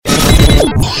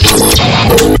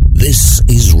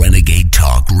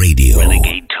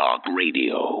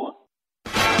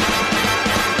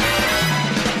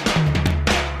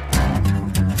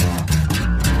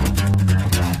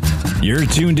You're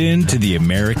tuned in to the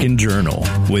American Journal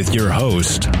with your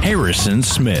host, Harrison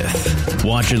Smith.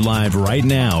 Watch it live right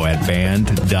now at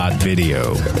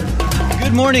band.video.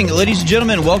 Good morning, ladies and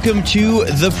gentlemen. Welcome to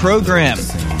the program.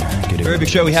 Very big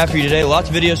show we have for you today. Lots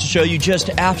of videos to show you. Just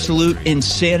absolute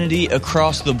insanity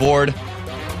across the board. We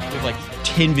have like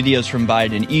 10 videos from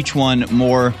Biden, each one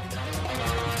more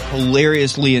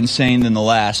hilariously insane than the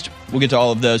last. We'll get to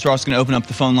all of those. We're also going to open up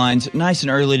the phone lines nice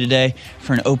and early today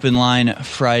for an open line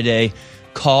Friday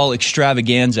call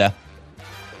extravaganza.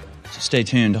 So stay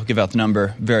tuned. I'll give out the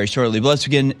number very shortly. But let's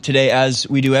begin today, as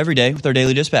we do every day, with our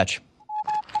Daily Dispatch.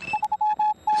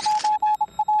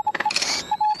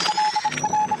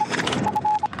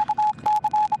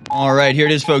 All right, here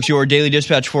it is, folks, your Daily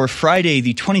Dispatch for Friday,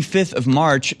 the 25th of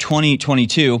March,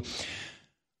 2022.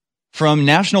 From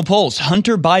National Pulse,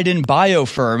 Hunter Biden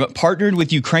biofirm partnered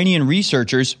with Ukrainian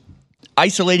researchers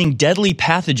isolating deadly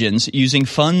pathogens using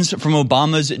funds from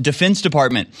Obama's Defense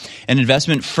Department. An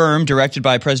investment firm directed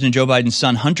by President Joe Biden's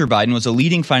son, Hunter Biden, was a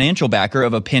leading financial backer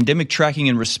of a pandemic tracking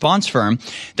and response firm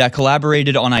that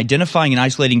collaborated on identifying and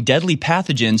isolating deadly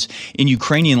pathogens in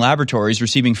Ukrainian laboratories,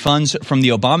 receiving funds from the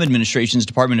Obama administration's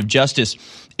Department of Justice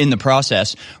in the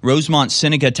process. Rosemont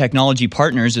Seneca Technology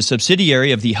Partners, a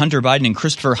subsidiary of the Hunter Biden and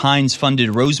Christopher Hines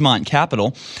funded Rosemont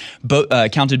Capital,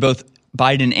 counted both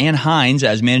Biden and Hines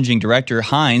as managing director.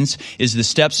 Hines is the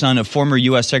stepson of former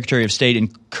U.S. Secretary of State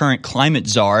and current climate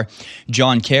czar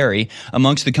John Kerry.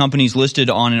 Amongst the companies listed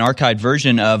on an archived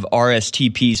version of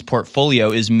RSTP's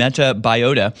portfolio is Meta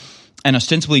Biota, an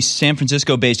ostensibly San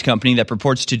Francisco-based company that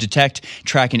purports to detect,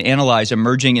 track, and analyze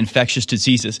emerging infectious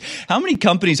diseases. How many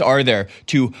companies are there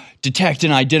to detect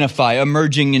and identify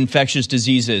emerging infectious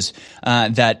diseases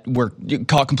that were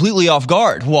caught completely off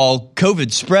guard while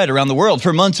COVID spread around the world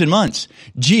for months and months?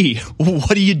 Gee,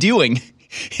 what are you doing?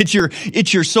 It's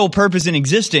your sole purpose in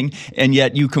existing, and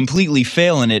yet you completely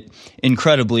fail in it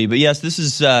incredibly. But yes, this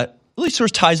is really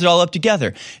sort of ties it all up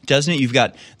together, doesn't it? You've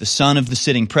got the son of the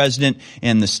sitting president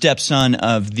and the stepson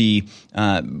of the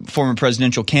former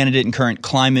presidential candidate and current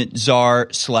climate czar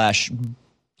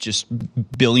 / just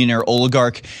billionaire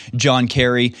oligarch John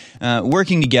Kerry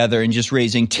working together and just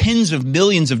raising tens of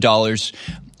millions of dollars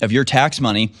of your tax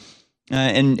money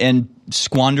and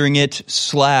squandering it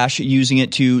 / using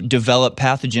it to develop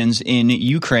pathogens in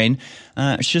Ukraine.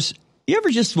 It's just, you ever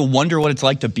just wonder what it's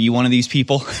like to be one of these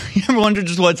people? You ever wonder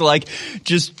just what it's like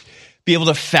just be able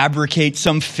to fabricate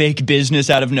some fake business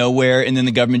out of nowhere, and then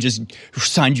the government just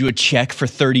signed you a check for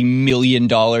 $30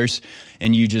 million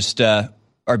and you just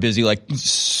are busy like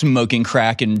smoking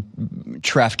crack and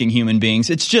trafficking human beings?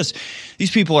 It's just,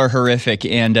 these people are horrific,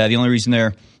 and the only reason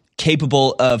they're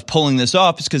capable of pulling this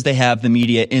off is because they have the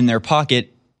media in their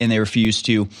pocket and they refuse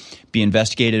to be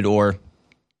investigated or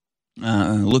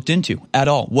looked into at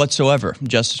all whatsoever.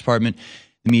 Justice Department,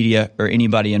 the media, or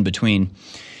anybody in between.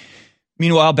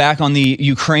 Meanwhile, back on the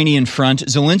Ukrainian front,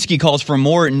 Zelensky calls for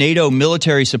more NATO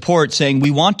military support, saying, "We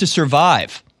want to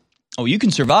survive." Oh, you can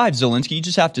survive, Zelensky. You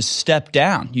just have to step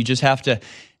down. You just have to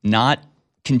not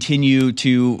continue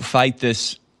to fight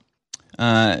this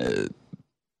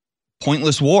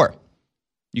pointless war.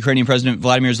 Ukrainian President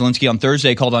Vladimir Zelensky on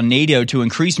Thursday called on NATO to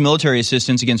increase military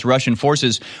assistance against Russian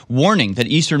forces, warning that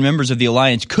eastern members of the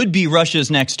alliance could be Russia's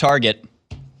next target.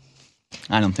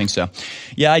 I don't think so.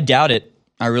 Yeah, I doubt it.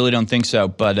 I really don't think so.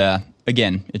 But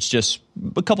again, it's just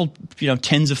a couple,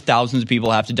 tens of thousands of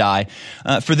people have to die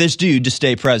for this dude to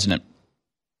stay president.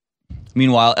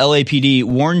 Meanwhile, LAPD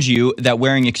warns you that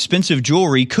wearing expensive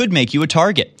jewelry could make you a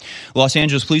target. Los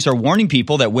Angeles police are warning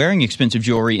people that wearing expensive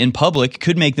jewelry in public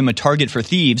could make them a target for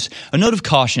thieves. A note of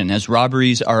caution as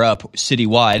robberies are up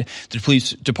citywide. The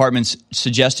police department's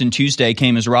suggestion Tuesday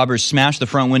came as robbers smashed the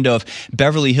front window of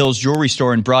Beverly Hills jewelry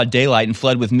store in broad daylight and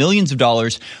fled with millions of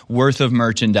dollars worth of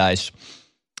merchandise.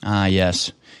 Ah,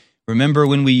 yes. Remember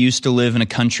when we used to live in a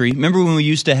country? Remember when we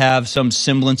used to have some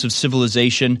semblance of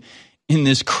civilization in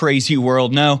this crazy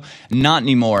world? No, not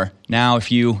anymore. Now,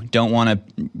 if you don't want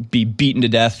to be beaten to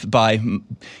death by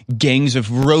gangs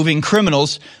of roving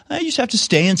criminals, you just have to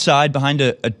stay inside behind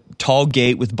a tall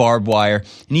gate with barbed wire.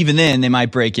 And even then, they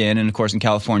might break in. And of course, in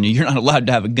California, you're not allowed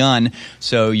to have a gun.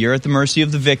 So you're at the mercy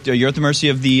of the victim. You're at the mercy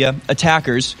of the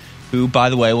attackers, who, by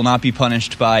the way, will not be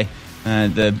punished by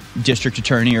the district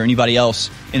attorney or anybody else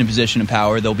in a position of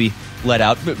power. They'll be let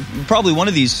out. But probably one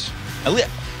of these,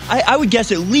 I would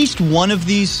guess at least one of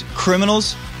these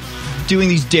criminals doing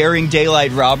these daring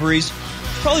daylight robberies,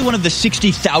 probably one of the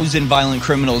 60,000 violent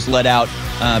criminals let out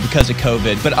because of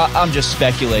COVID. But I'm just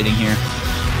speculating here.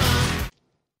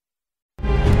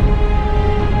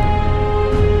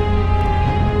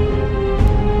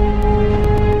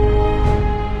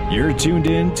 tuned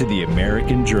in to the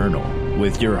American Journal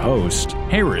with your host,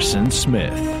 Harrison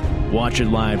Smith. Watch it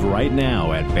live right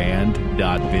now at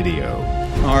band.video.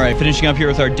 All right, finishing up here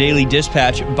with our daily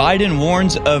dispatch. Biden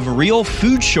warns of real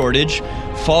food shortage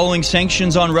following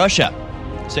sanctions on Russia,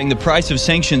 saying the price of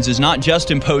sanctions is not just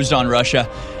imposed on Russia.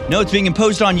 No, it's being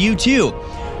imposed on you too.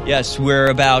 Yes, we're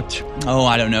about,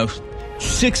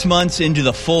 6 months into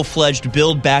the full-fledged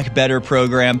Build Back Better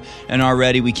program, and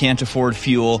already we can't afford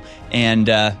fuel, and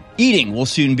eating will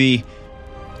soon be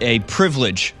a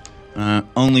privilege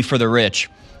only for the rich.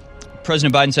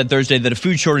 President Biden said Thursday that a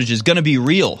food shortage is going to be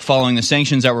real following the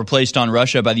sanctions that were placed on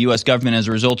Russia by the U.S. government as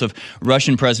a result of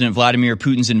Russian President Vladimir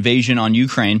Putin's invasion on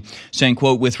Ukraine, saying,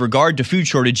 quote, with regard to food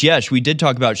shortage, yes, we did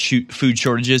talk about food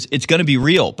shortages. It's going to be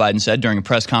real, Biden said during a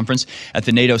press conference at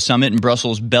the NATO summit in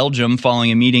Brussels, Belgium, following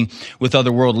a meeting with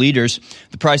other world leaders.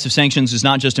 The price of sanctions is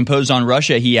not just imposed on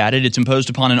Russia, he added. It's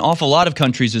imposed upon an awful lot of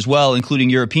countries as well,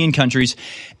 including European countries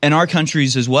and our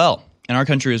countries as well, and our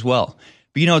country as well.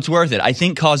 But, it's worth it. I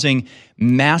think causing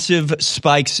massive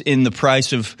spikes in the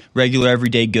price of regular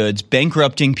everyday goods,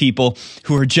 bankrupting people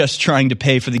who are just trying to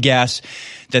pay for the gas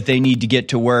that they need to get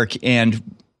to work, and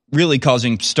really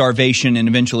causing starvation and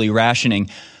eventually rationing.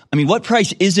 I mean, what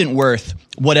price isn't worth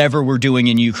whatever we're doing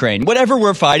in Ukraine? Whatever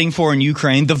we're fighting for in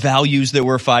Ukraine, the values that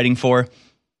we're fighting for,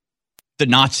 the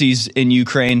Nazis in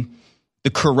Ukraine, the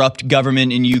corrupt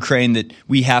government in Ukraine that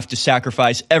we have to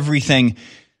sacrifice everything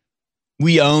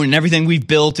we own and everything we've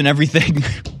built and everything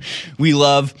we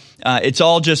love. It's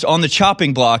all just on the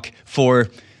chopping block for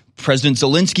President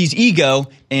Zelensky's ego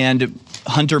and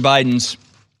Hunter Biden's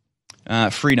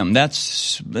freedom.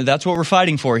 That's what we're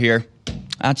fighting for here.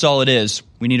 That's all it is.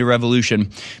 We need a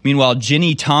revolution. Meanwhile,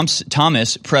 Ginny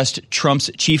Thomas pressed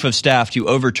Trump's chief of staff to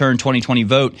overturn 2020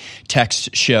 vote,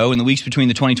 text show. In the weeks between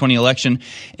the 2020 election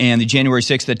and the January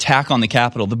 6th attack on the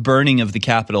Capitol, the burning of the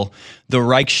Capitol, the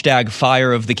Reichstag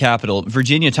fire of the Capitol,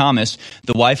 Virginia Thomas,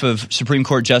 the wife of Supreme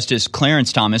Court Justice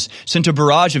Clarence Thomas, sent a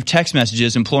barrage of text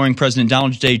messages imploring President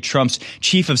Donald J. Trump's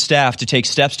chief of staff to take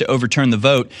steps to overturn the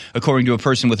vote, according to a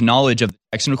person with knowledge of the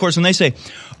text. And of course, when they say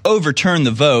overturn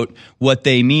the vote, what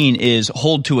they mean is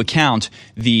hold to account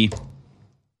the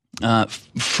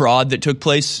fraud that took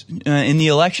place in the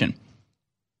election.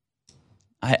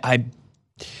 I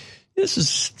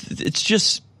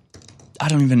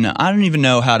don't even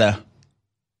know how to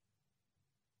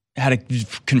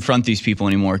confront these people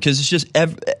anymore, because it's just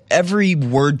every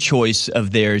word choice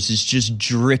of theirs is just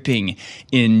dripping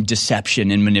in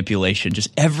deception and manipulation.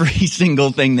 Just every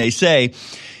single thing they say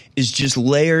is just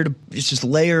layered. It's just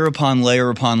layer upon layer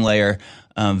upon layer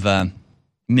of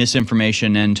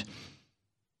misinformation and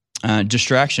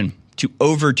distraction to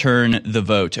overturn the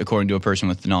vote, according to a person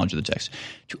with the knowledge of the text.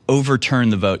 To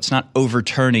overturn the vote. It's not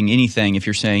overturning anything if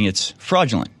you're saying it's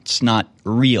fraudulent. It's not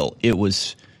real. It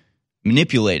was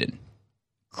manipulated.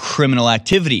 Criminal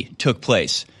activity took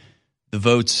place. The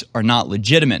votes are not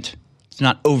legitimate. It's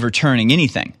not overturning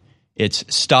anything. It's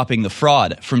stopping the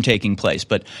fraud from taking place.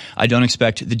 But I don't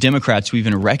expect the Democrats to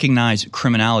even recognize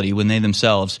criminality when they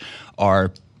themselves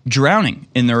are drowning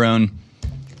in their own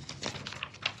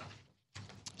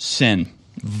sin.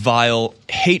 Vile,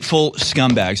 hateful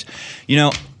scumbags.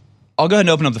 I'll go ahead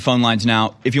and open up the phone lines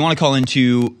now. If you want to call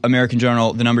into American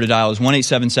Journal, the number to dial is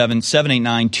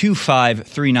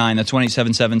 1-877-789-2539. That's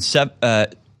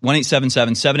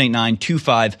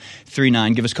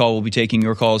 1-877-789-2539. Give us a call. We'll be taking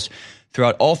your calls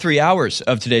throughout all 3 hours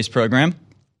of today's program.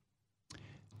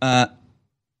 I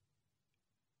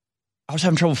was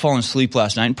having trouble falling asleep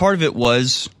last night, and part of it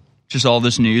was just all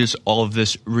this news, all of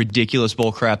this ridiculous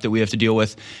bull crap that we have to deal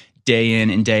with day in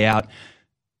and day out.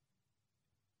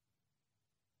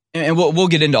 And we'll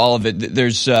get into all of it.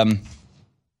 There's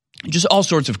just all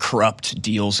sorts of corrupt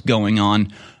deals going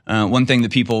on. One thing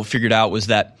that people figured out was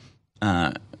that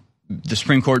the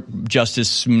Supreme Court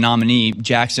Justice nominee,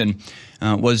 Jackson,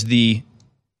 was the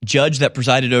judge that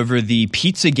presided over the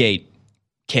Pizzagate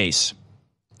case.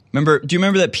 Do you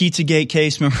remember that Pizzagate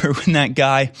case? Remember when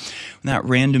that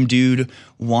random dude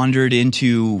wandered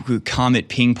into Comet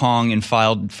Ping Pong and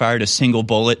fired a single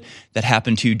bullet that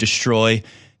happened to destroy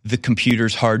the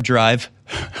computer's hard drive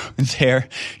there?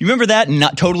 You remember that?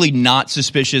 Totally not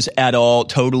suspicious at all.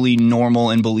 Totally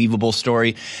normal and believable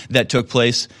story that took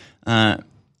place back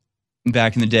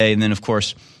in the day. And then, of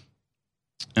course,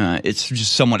 it's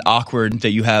just somewhat awkward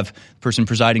that you have the person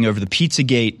presiding over the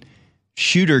Pizzagate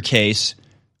shooter case.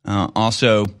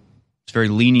 Also, it's very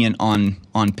lenient on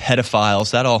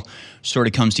pedophiles. That all sort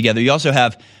of comes together. You also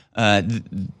have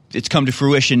it's come to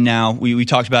fruition now. We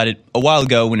talked about it a while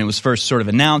ago when it was first sort of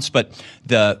announced, but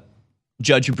the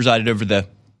judge who presided over the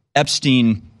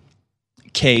Epstein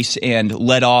case and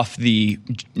let off the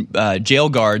jail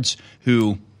guards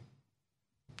who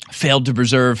failed to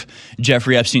preserve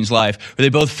Jeffrey Epstein's life, where they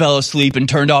both fell asleep and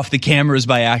turned off the cameras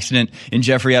by accident in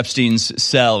Jeffrey Epstein's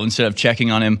cell instead of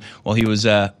checking on him while he was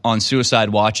on suicide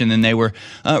watch. And then they were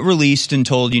released and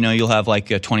told, you'll have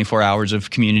like 24 hours of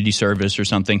community service or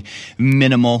something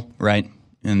minimal, right?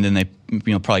 And then they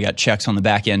probably got checks on the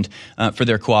back end for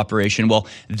their cooperation. Well,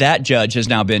 that judge has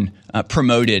now been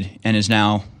promoted and is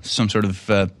now some sort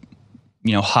of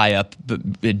high up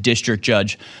district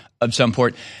judge of some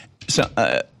sort. So,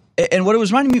 and what it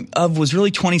was reminding me of was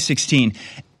really 2016.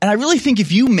 And I really think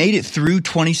if you made it through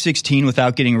 2016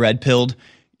 without getting red-pilled,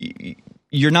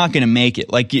 you're not going to make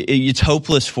it. Like, it's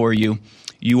hopeless for you.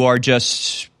 You should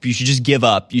just give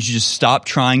up. You should just stop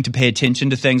trying to pay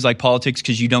attention to things like politics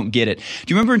because you don't get it.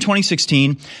 Do you remember in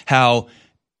 2016 how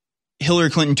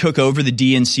Hillary Clinton took over the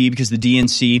DNC because the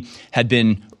DNC had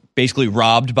been basically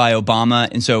robbed by Obama,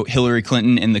 and so Hillary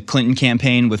Clinton and the Clinton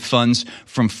campaign with funds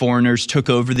from foreigners took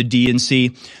over the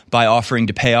DNC by offering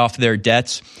to pay off their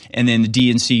debts, and then the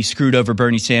DNC screwed over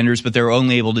Bernie Sanders, but they were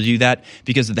only able to do that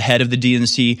because the head of the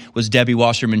DNC was Debbie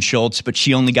Wasserman Schultz, but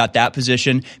she only got that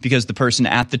position because the person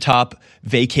at the top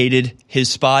vacated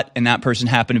his spot, and that person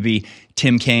happened to be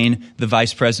Tim Kaine, the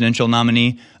vice presidential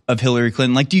nominee of Hillary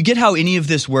Clinton. Like, do you get how any of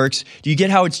this works? Do you get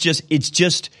how it's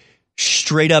just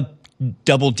straight up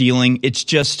double dealing? It's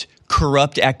just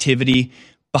corrupt activity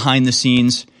behind the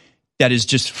scenes that is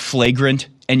just flagrant,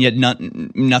 and yet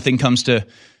nothing comes to,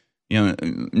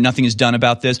 nothing is done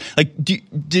about this. Like,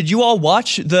 did you all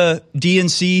watch the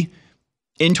DNC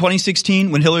in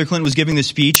 2016 when Hillary Clinton was giving the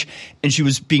speech and she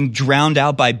was being drowned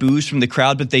out by boos from the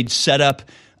crowd, but they'd set up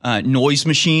noise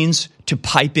machines to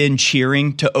pipe in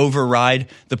cheering to override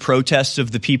the protests of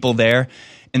the people there?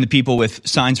 And the people with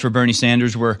signs for Bernie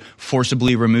Sanders were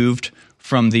forcibly removed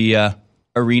from the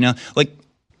arena. Like,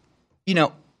 you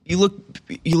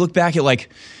look back at like,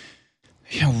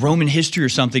 Roman history or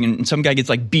something, and some guy gets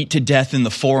like beat to death in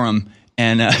the Forum,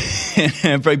 and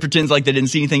everybody pretends like they didn't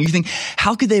see anything. You think,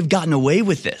 how could they have gotten away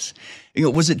with this?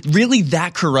 Was it really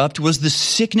that corrupt? Was the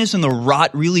sickness and the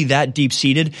rot really that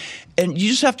deep-seated? And you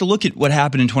just have to look at what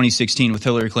happened in 2016 with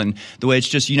Hillary Clinton. The way it's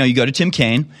just, you go to Tim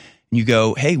Kaine and you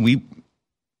go, hey, we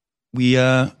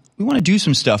want to do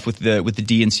some stuff with the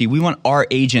DNC. We want our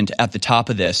agent at the top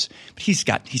of this, but he's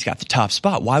got the top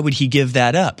spot. Why would he give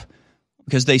that up?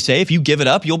 Because they say if you give it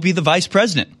up, you'll be the vice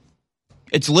president.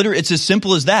 It's as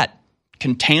simple as that.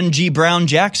 Ketanji Brown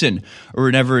Jackson, or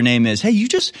whatever her name is. Hey, you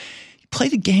just play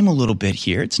the game a little bit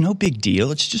here. It's no big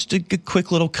deal. It's just a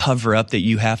quick little cover up that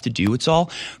you have to do. It's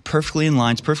all perfectly in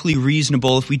line. It's perfectly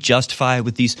reasonable if we justify it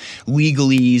with these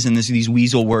legalese and these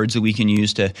weasel words that we can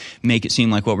use to make it seem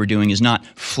like what we're doing is not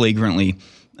flagrantly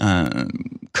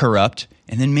corrupt.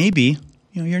 And then maybe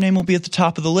your name will be at the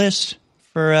top of the list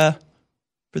for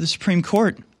the Supreme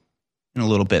Court in a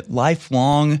little bit.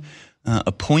 Lifelong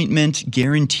appointment,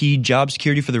 guaranteed job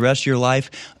security for the rest of your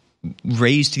life,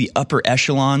 raised to the upper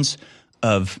echelons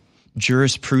of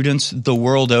jurisprudence the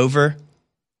world over.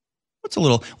 What's a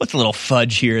little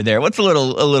fudge here or there? What's a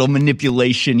little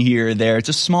manipulation here or there? It's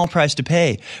a small price to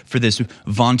pay for this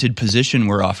vaunted position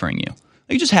we're offering you.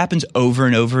 It just happens over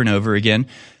and over and over again.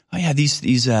 Oh yeah,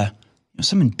 these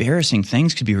some embarrassing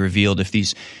things could be revealed if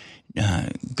these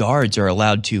guards are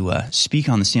allowed to speak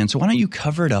on the stand. So why don't you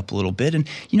cover it up a little bit? And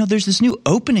there's this new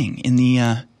opening in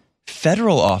the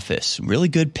federal office, really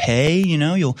good pay.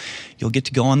 You'll get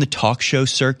to go on the talk show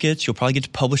circuits. You'll probably get to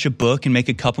publish a book and make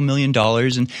a couple $1 million.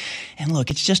 And look,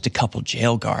 it's just a couple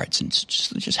jail guards, and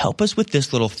just help us with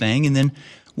this little thing, and then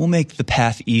we'll make the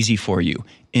path easy for you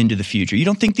into the future. You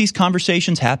don't think these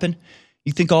conversations happen?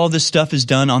 You think all this stuff is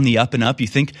done on the up and up? You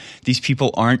think these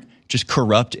people aren't just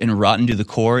corrupt and rotten to the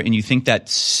core? And you think that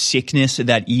sickness,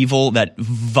 that evil, that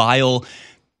vile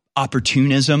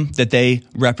opportunism that they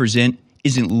represent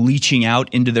isn't leaching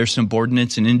out into their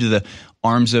subordinates and into the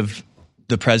arms of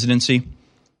the presidency?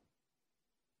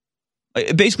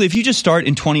 Basically, if you just start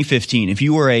in 2015, if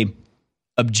you were a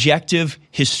objective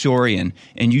historian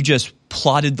and you just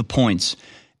plotted the points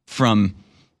from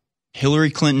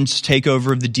Hillary Clinton's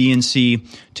takeover of the DNC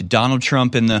to Donald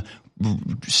Trump and the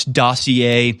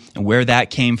dossier and where that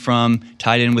came from,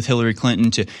 tied in with Hillary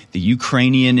Clinton, to the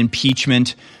Ukrainian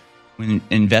impeachment when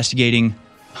investigating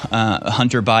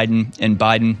Hunter Biden and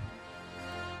Biden.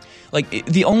 Like,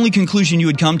 the only conclusion you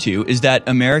would come to is that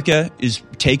America is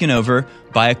taken over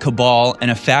by a cabal and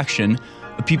a faction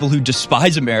of people who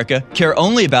despise America, care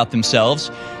only about themselves,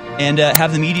 and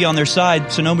have the media on their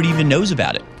side so nobody even knows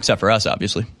about it, except for us,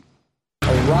 obviously.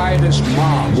 A riotous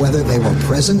mob. Whether they were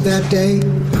present that day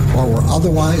or were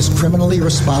otherwise criminally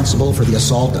responsible for the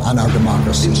assault on our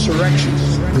democracy. Insurrection.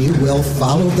 We will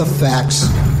follow the facts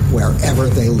wherever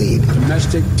they lead.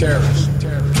 Domestic terrorists.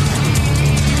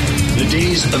 The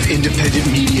days of independent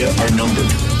media are numbered.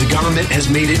 The government has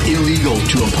made it illegal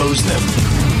to oppose them.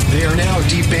 They are now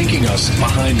debanking us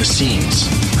behind the scenes.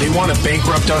 They want to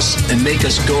bankrupt us and make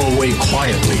us go away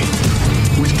quietly.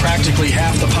 With practically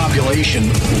half the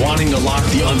population wanting to lock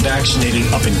the unvaccinated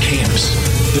up in camps,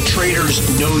 the traitors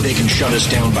know they can shut us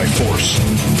down by force.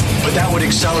 But that would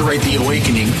accelerate the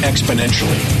awakening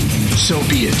exponentially. So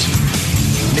be it.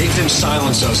 Make them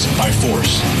silence us by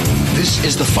force. This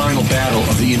is the final battle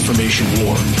of the information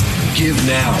war. Give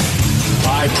now.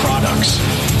 Buy products.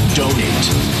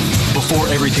 Donate. Before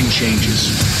everything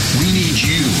changes. We need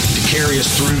you to carry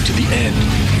us through to the end.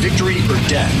 Victory or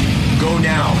death. Go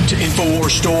now to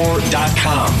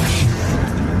InfoWarsStore.com.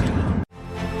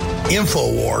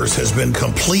 InfoWars has been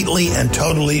completely and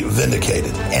totally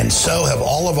vindicated, and so have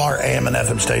all of our AM and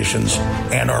FM stations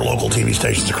and our local TV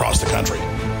stations across the country.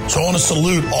 So I want to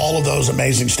salute all of those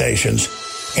amazing stations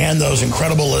and those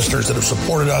incredible listeners that have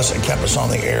supported us and kept us on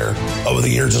the air over the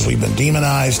years as we've been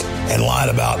demonized and lied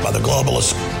about by the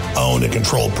globalist-owned and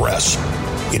controlled press.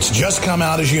 It's just come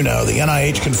out, as you know, the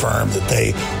NIH confirmed that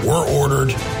they were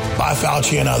ordered by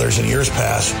Fauci and others in years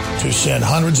past to send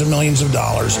hundreds of millions of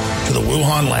dollars to the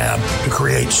Wuhan lab to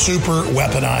create super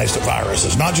weaponized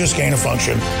viruses. Not just gain of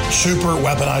function, super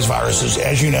weaponized viruses.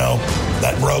 As you know,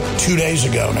 that broke 2 days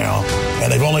ago now,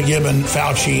 and they've only given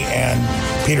Fauci and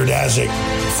Peter Daszak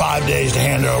 5 days to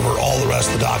hand over all the rest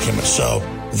of the documents. So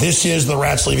this is the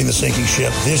rats leaving the sinking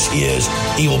ship. This is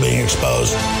evil being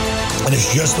exposed. And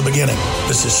it's just the beginning.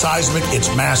 This is seismic.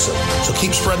 It's massive. So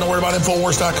keep spreading the word about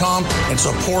Infowars.com and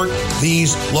support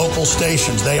these local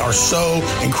stations. They are so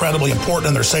incredibly important,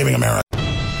 and they're saving America.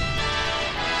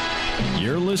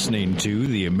 You're listening to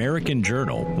The American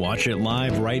Journal. Watch it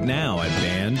live right now at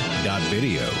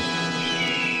band.video.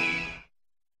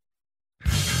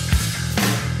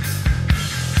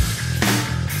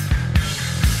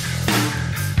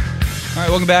 All right,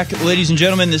 welcome back, ladies and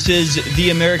gentlemen. This is The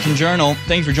American Journal.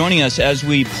 Thank you for joining us as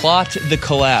we plot the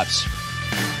collapse,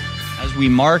 as we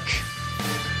mark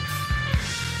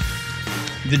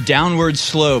the downward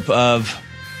slope of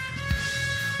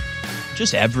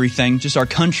just everything, just our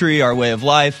country, our way of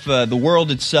life, the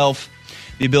world itself,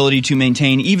 the ability to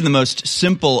maintain even the most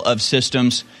simple of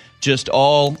systems, just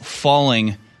all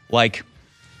falling like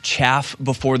chaff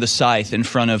before the scythe in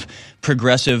front of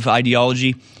progressive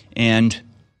ideology and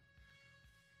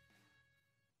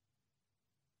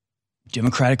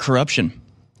democratic corruption.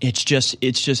 It's just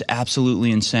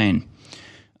absolutely insane.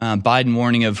 Biden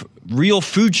warning of real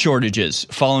food shortages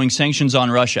following sanctions on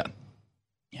Russia.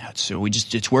 Yeah, so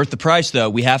it's worth the price, though.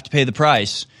 We have to pay the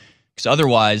price because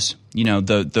otherwise,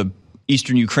 the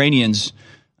Eastern Ukrainians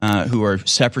who are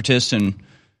separatists and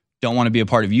don't want to be a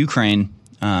part of Ukraine,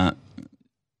 they're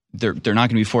not going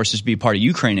to be forced to be a part of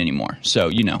Ukraine anymore. So,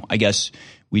 I guess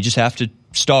we just have to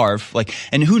starve.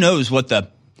 And who knows what the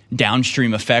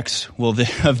downstream effects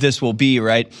of this will be,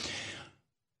 right?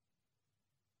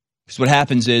 Because what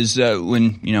happens is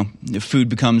when the food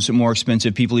becomes more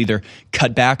expensive, people either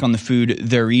cut back on the food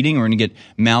they're eating or going to get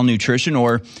malnutrition,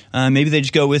 or maybe they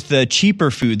just go with the cheaper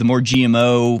food, the more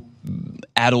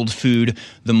GMO-addled food,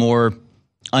 the more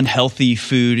unhealthy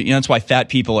food. That's why fat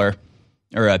people or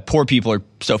poor people are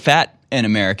so fat in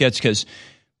America. It's because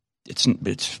it's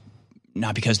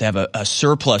not because they have a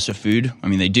surplus of food. I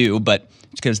mean, they do, but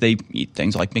it's because they eat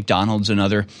things like McDonald's and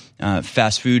other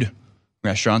fast food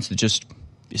restaurants that just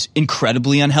is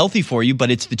incredibly unhealthy for you, but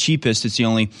it's the cheapest. It's the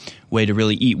only way to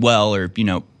really eat well or,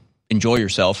 enjoy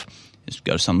yourself is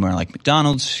go to somewhere like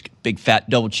McDonald's, big fat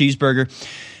double cheeseburger.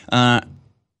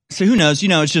 So who knows?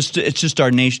 It's just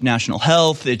our national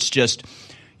health. It's just,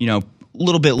 a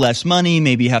little bit less money.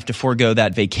 Maybe you have to forego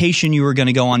that vacation you were going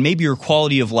to go on. Maybe your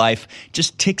quality of life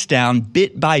just ticks down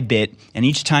bit by bit. And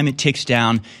each time it ticks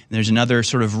down, there's another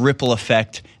sort of ripple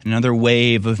effect, another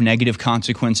wave of negative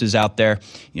consequences out there.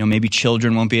 Maybe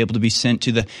children won't be able to be sent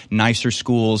to the nicer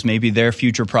schools. Maybe their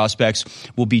future prospects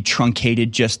will be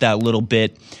truncated just that little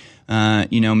bit.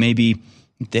 Maybe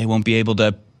they won't be able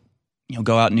to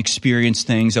go out and experience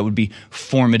things that would be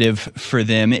formative for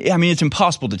them. I mean, it's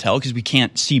impossible to tell because we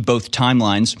can't see both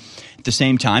timelines at the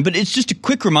same time. But it's just a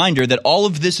quick reminder that all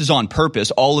of this is on purpose.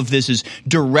 All of this is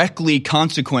directly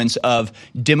consequence of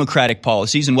democratic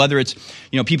policies. And whether it's,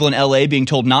 people in L.A. being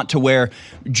told not to wear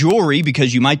jewelry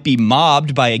because you might be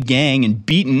mobbed by a gang and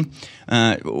beaten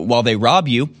while they rob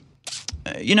you,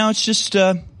 it's just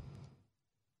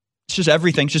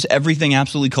everything. It's just everything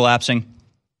absolutely collapsing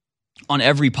on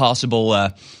every possible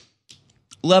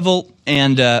level.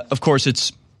 And of course,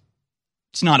 it's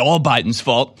not all Biden's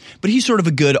fault, but he's sort of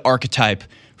a good archetype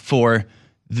for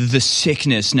the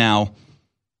sickness now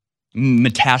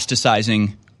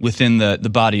metastasizing within the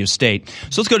body of state.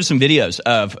 So let's go to some videos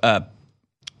of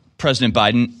President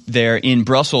Biden there in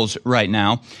Brussels right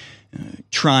now,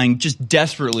 trying just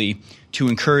desperately to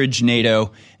encourage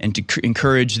NATO and to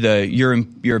encourage the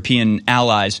European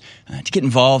allies to get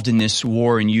involved in this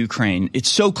war in Ukraine. It's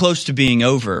so close to being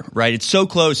over, right? It's so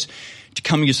close to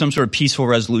coming to some sort of peaceful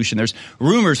resolution. There's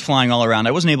rumors flying all around.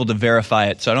 I wasn't able to verify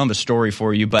it, so I don't have a story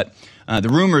for you, but the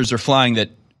rumors are flying that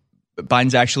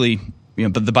Biden's actually,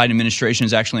 but the Biden administration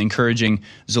is actually encouraging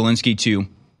Zelensky to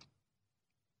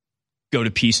go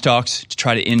to peace talks to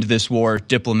try to end this war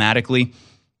diplomatically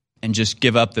and just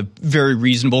give up the very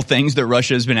reasonable things that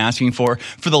Russia has been asking for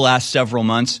the last several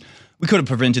months. We could have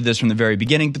prevented this from the very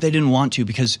beginning, but they didn't want to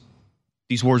because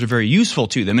these wars are very useful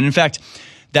to them. And in fact,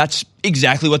 that's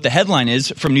exactly what the headline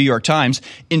is from New York Times.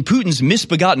 In Putin's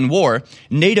misbegotten war,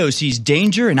 NATO sees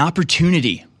danger and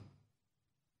opportunity.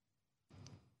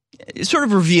 It's sort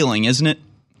of revealing, isn't it?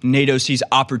 NATO sees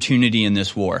opportunity in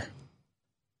this war.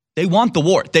 They want the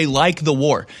war. They like the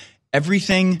war.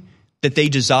 Everything that they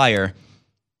desire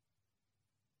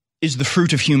is the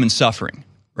fruit of human suffering,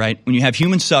 right? When you have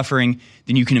human suffering,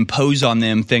 then you can impose on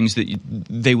them things that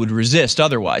they would resist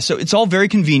otherwise. So it's all very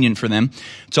convenient for them.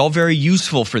 It's all very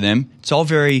useful for them. It's all a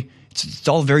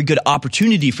very good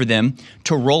opportunity for them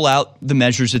to roll out the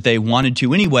measures that they wanted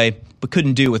to anyway, but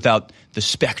couldn't do without the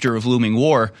specter of looming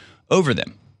war over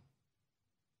them.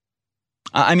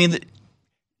 I mean,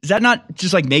 does that not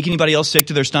just like make anybody else sick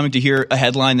to their stomach to hear a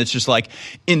headline that's just like,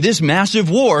 in this massive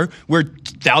war where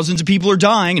thousands of people are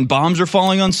dying and bombs are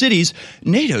falling on cities,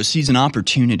 NATO sees an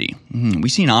opportunity. We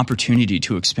see an opportunity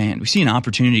to expand. We see an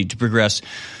opportunity to progress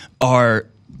our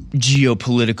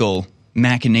geopolitical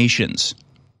machinations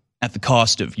at the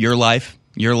cost of your life,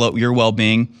 your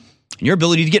well-being, and your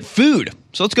ability to get food.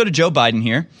 So let's go to Joe Biden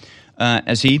here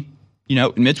as he,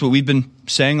 admits what we've been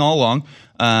saying all along.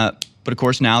 But of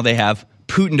course, now they have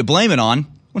Putin to blame it on.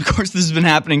 Of course, this has been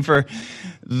happening for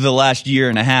the last year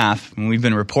and a half, and we've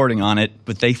been reporting on it,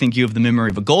 but they think you have the memory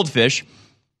of a goldfish,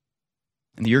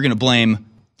 and you're going to blame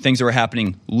things that were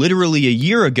happening literally a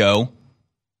year ago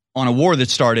on a war that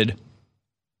started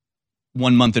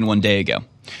 1 month and 1 day ago.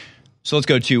 So let's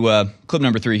go to clip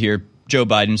number 3 here. Joe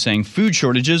Biden saying food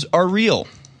shortages are real.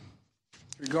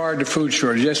 In regard to food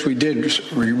shortages, yes, we did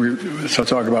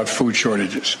talk about food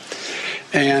shortages.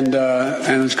 And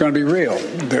it's going to be real.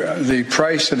 The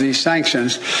price of these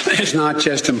sanctions is not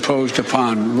just imposed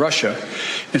upon Russia.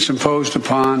 It's imposed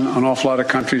upon an awful lot of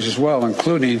countries as well,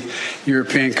 including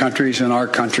European countries and our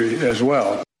country as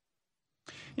well.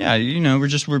 Yeah,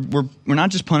 we're not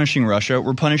just punishing Russia.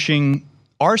 We're punishing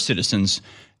our citizens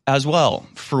as well.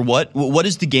 For what? What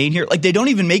is the gain here? Like, they don't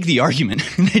even make the argument.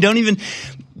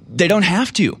 They don't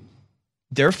have to.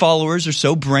 Their followers are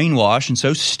so brainwashed and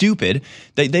so stupid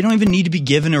that they don't even need to be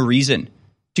given a reason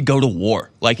to go to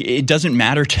war. Like, it doesn't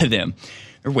matter to them.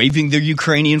 They're waving their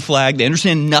Ukrainian flag. They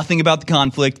understand nothing about the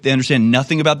conflict. They understand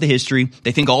nothing about the history.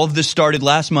 They think all of this started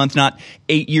last month, not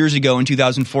 8 years ago in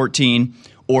 2014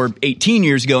 or 18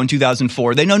 years ago in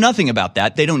 2004. They know nothing about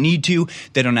that. They don't need to.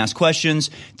 They don't ask questions.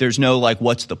 There's no,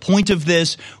 what's the point of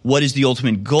this? What is the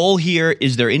ultimate goal here?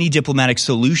 Is there any diplomatic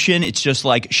solution? It's just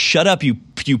like, shut up, you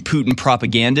Putin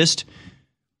propagandist.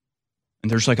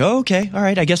 And they're just like, oh, okay, all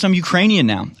right, I guess I'm Ukrainian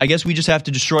now. I guess we just have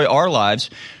to destroy our lives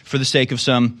for the sake of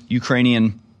some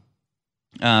Ukrainian,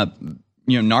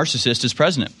 narcissist as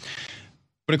president.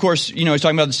 But of course, he's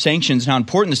talking about the sanctions and how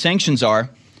important the sanctions are.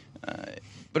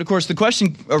 But of course, the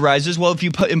question arises, well, if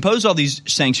you impose all these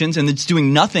sanctions and it's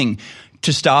doing nothing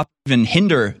to stop and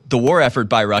hinder the war effort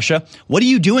by Russia, what are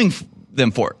you doing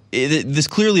them for? This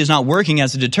clearly is not working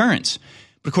as a deterrence.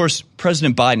 But of course,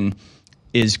 President Biden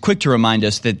is quick to remind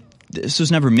us that this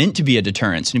was never meant to be a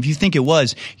deterrence. And if you think it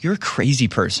was, you're a crazy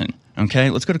person. Okay,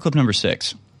 let's go to clip number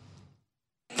 6.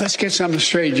 Let's get something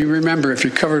straight. You remember, if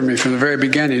you covered me from the very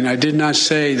beginning, I did not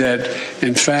say that,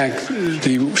 in fact,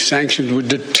 the sanctions would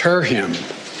deter him.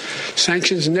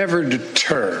 Sanctions never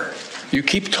deter. You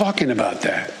keep talking about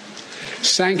that.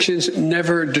 Sanctions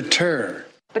never deter.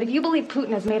 But if you believe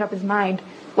Putin has made up his mind,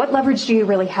 what leverage do you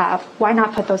really have? Why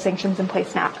not put those sanctions in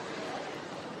place now?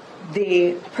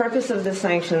 The purpose of the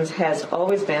sanctions has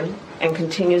always been and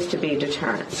continues to be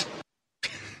deterrence.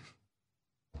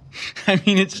 I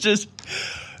mean, it's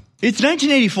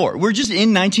 1984. We're just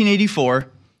in 1984.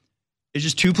 It's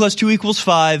just 2 + 2 =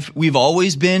 5. We've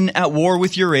always been at war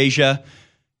with Eurasia.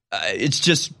 It's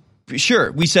just,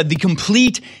 sure, we said the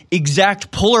complete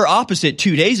exact polar opposite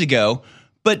 2 days ago,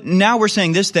 But now we're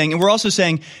saying this thing, and we're also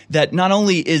saying that not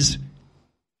only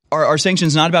are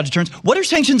sanctions not about deterrence, what are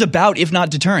sanctions about if not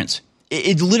deterrence?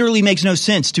 It literally makes no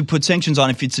sense to put sanctions on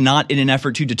if it's not in an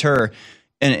effort to deter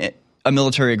a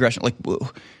military aggression. Like,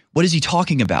 what is he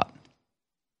talking about?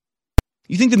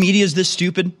 You think the media is this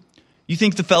stupid? You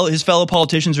think his fellow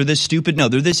politicians are this stupid? No,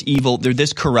 they're this evil. They're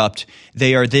this corrupt.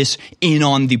 They are this in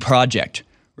on the project,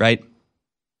 right?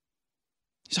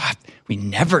 We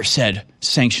never said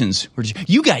sanctions.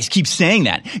 You guys keep saying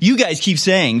that. You guys keep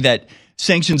saying that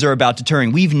sanctions are about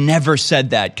deterring. We've never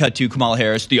said that. Cut to Kamala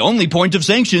Harris. The only point of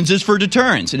sanctions is for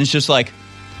deterrence. And it's just like,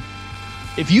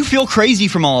 if you feel crazy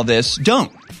from all of this,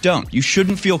 don't. You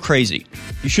shouldn't feel crazy.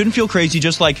 You shouldn't feel crazy,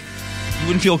 just like you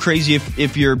wouldn't feel crazy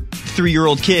if your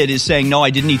 3-year-old kid is saying, no, I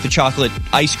didn't eat the chocolate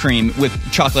ice cream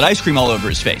with chocolate ice cream all over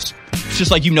his face. It's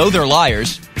just like, they're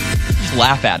liars. Just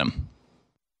laugh at them.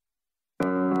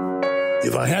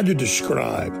 If I had to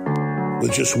describe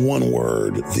with just one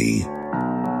word the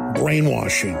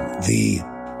brainwashing, the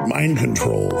mind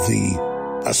control,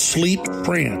 the asleep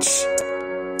trance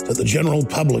that the general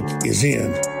public is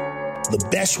in, the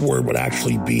best word would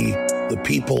actually be the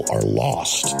people are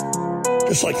lost.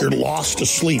 Just like you're lost to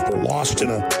sleep or lost in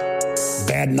a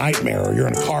bad nightmare, or you're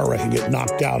in a car wreck and get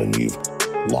knocked out and you've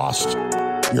lost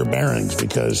your bearings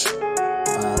because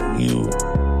you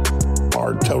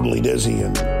are totally dizzy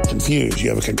and confused. You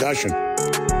have a concussion.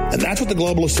 And that's what the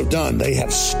globalists have done. They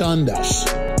have stunned us.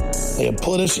 They have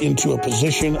put us into a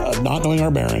position of not knowing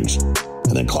our bearings.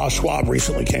 And then Klaus Schwab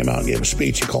recently came out and gave a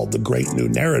speech he called The Great New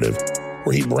Narrative,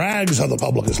 where he brags how the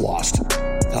public is lost,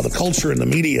 how the culture and the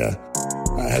media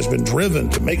has been driven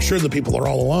to make sure that people are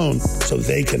all alone so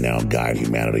they can now guide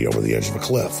humanity over the edge of a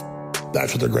cliff.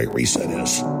 That's what their Great Reset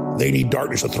is. They need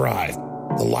darkness to thrive.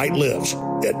 The light lives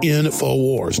at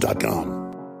Infowars.com.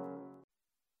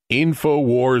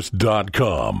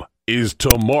 Infowars.com is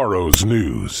tomorrow's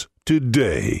news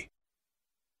today.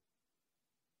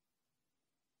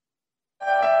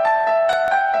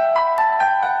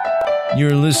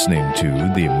 You're listening to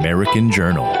The American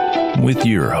Journal with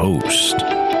your host,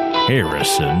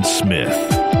 Harrison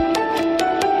Smith.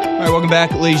 All right, welcome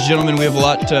back, ladies and gentlemen. We have a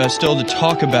lot still to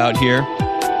talk about here.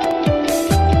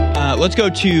 Let's go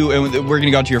to, and we're going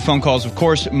to go to your phone calls, of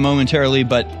course, momentarily,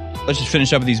 but let's just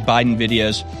finish up with these Biden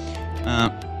videos.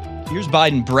 Here's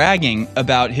Biden bragging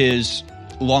about his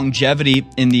longevity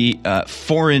in the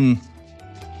foreign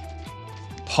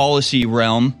policy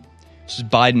realm. This is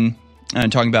Biden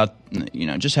talking about,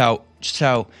 just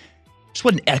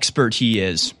what an expert he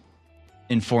is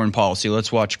in foreign policy.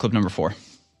 Let's watch clip number 4.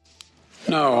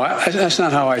 No, that's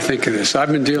not how I think of this.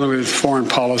 I've been dealing with foreign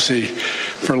policy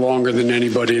for longer than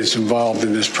anybody that's involved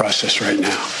in this process right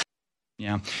now.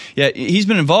 Yeah, he's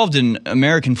been involved in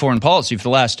American foreign policy for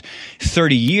the last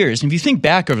 30 years. And if you think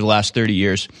back over the last 30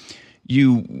 years,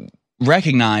 you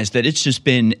recognize that it's just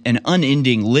been an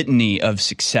unending litany of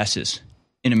successes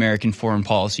in American foreign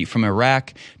policy, from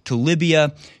Iraq to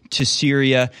Libya to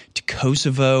Syria to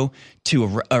Kosovo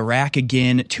to Iraq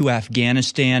again to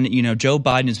Afghanistan. Joe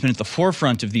Biden has been at the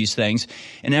forefront of these things,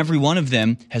 and every one of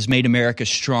them has made America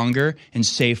stronger and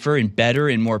safer and better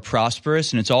and more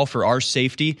prosperous, and it's all for our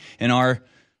safety and our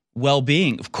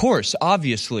well-being. Of course,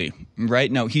 obviously,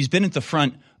 right? No, he's been at the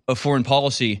front of foreign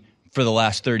policy for the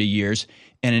last 30 years,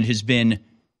 and it has been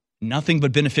nothing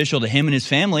but beneficial to him and his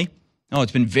family. Oh,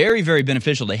 it's been very, very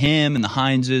beneficial to him and the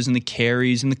Hineses and the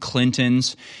Kerrys and the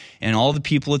Clintons and all the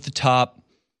people at the top,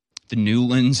 the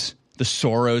Newlands, the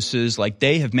Soroses. Like,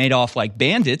 they have made off like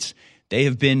bandits. They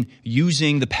have been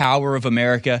using the power of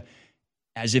America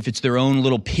as if it's their own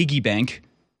little piggy bank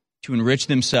to enrich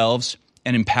themselves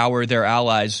and empower their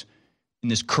allies in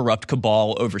this corrupt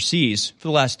cabal overseas for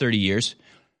the last 30 years.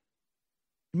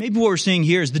 Maybe what we're seeing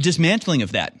here is the dismantling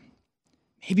of that.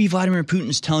 Maybe Vladimir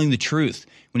Putin's telling the truth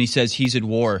when he says he's at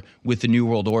war with the New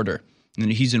World Order, and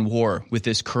that he's in war with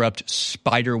this corrupt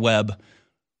spider web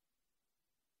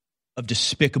of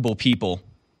despicable people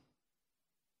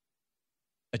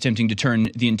attempting to turn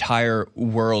the entire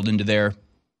world into their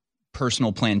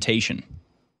personal plantation.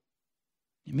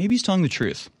 Maybe he's telling the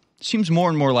truth. It seems more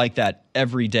and more like that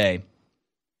every day.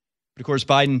 But of course,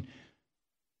 Biden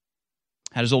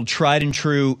had his old tried and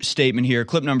true statement here,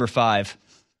 clip number 5.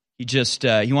 He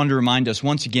wanted to remind us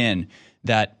once again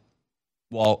that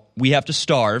while we have to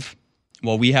starve,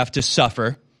 while we have to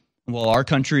suffer, while our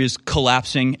country is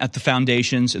collapsing at the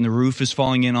foundations and the roof is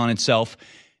falling in on itself,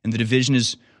 and the division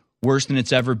is worse than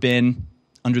it's ever been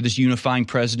under this unifying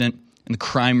president, and the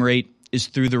crime rate is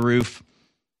through the roof,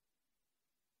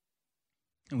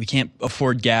 and we can't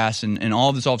afford gas and all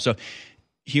of this stuff.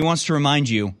 He wants to remind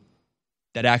you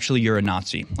that actually you're a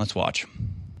Nazi. Let's watch.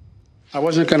 I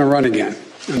wasn't going to run again,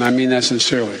 and I mean that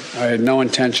sincerely. I had no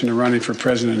intention of running for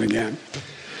president again.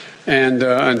 And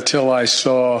until I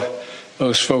saw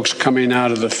those folks coming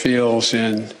out of the fields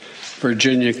in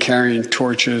Virginia carrying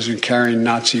torches and carrying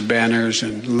Nazi banners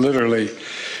and literally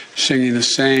singing the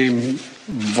same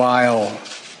vile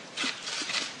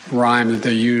rhyme that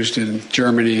they used in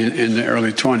Germany in the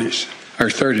early 20s, or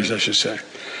 30s, I should say.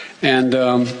 And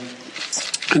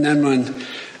then when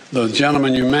the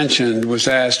gentleman you mentioned was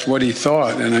asked what he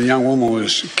thought, and a young woman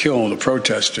was killed, a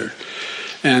protester,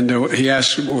 and he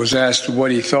was asked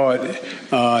what he thought,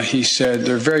 he said,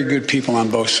 "They're very good people on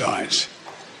both sides."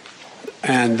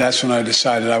 And that's when I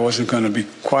decided I wasn't going to be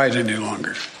quiet any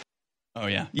longer. Oh,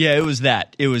 yeah. Yeah, it was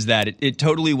that. It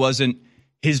totally wasn't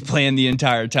his plan the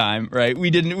entire time, right?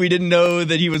 We didn't know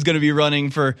that he was going to be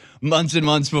running for months and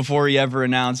months before he ever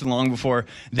announced, and long before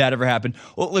that ever happened.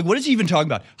 Well, like, what is he even talking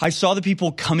about? I saw the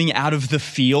people coming out of the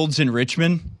fields in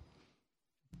Richmond.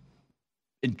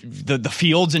 The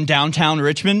fields in downtown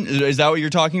Richmond? Is that what you're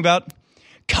talking about?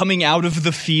 Coming out of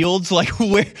the fields? Like,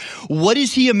 what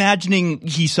is he imagining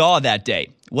he saw that day?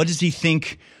 What does he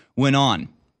think went on?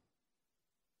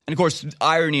 And of course,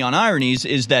 irony on ironies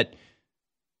is that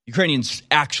Ukrainians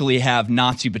actually have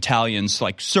Nazi battalions,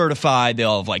 like, certified. They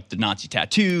all have, like, the Nazi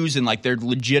tattoos, and, like, they're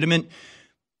legitimate,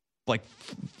 like,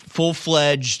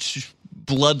 full-fledged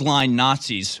bloodline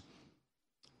Nazis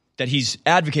that he's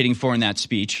advocating for in that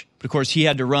speech. But of course, he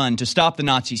had to run to stop the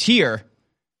Nazis here.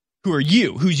 Who are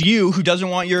you? Who's you who doesn't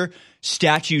want your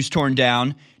statues torn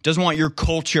down, doesn't want your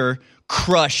culture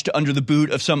crushed under the boot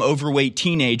of some overweight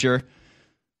teenager?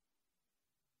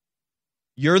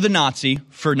 You're the Nazi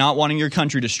for not wanting your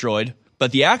country destroyed,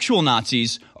 but the actual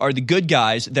Nazis are the good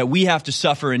guys that we have to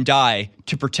suffer and die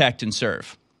to protect and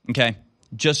serve. Okay?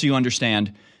 Just so you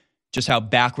understand just how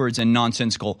backwards and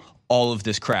nonsensical all of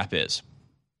this crap is.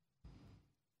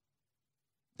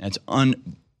 It's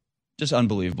just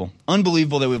unbelievable.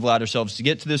 Unbelievable that we've allowed ourselves to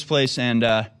get to this place, and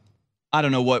I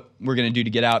don't know what we're going to do to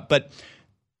get out. But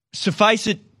suffice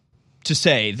it to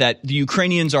say that the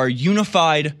Ukrainians are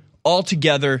unified all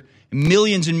together,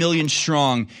 millions and millions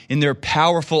strong in their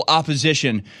powerful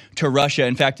opposition to Russia.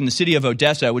 In fact, in the city of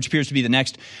Odessa, which appears to be the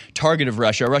next target of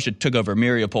Russia took over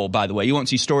Mariupol, by the way. You won't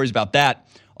see stories about that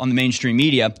on the mainstream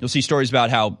media. You'll see stories about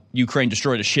how Ukraine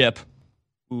destroyed a ship.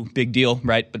 Ooh, big deal,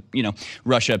 right? But,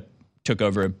 Russia took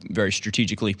over a very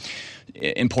strategically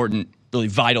important, really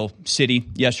vital city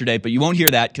yesterday. But you won't hear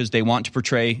that because they want to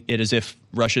portray it as if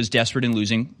Russia's desperate and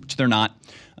losing, which they're not.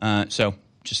 So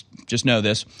just know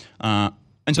this.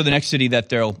 And so the next city that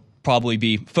they'll probably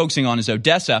be focusing on is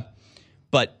Odessa.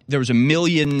 But there was a 1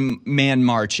 million-man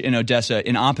march in Odessa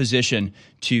in opposition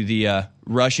to the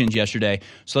Russians yesterday.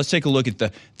 So let's take a look at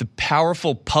the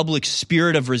powerful public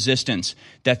spirit of resistance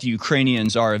that the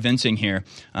Ukrainians are evincing here.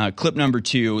 Clip number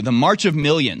 2, the March of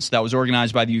Millions that was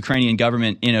organized by the Ukrainian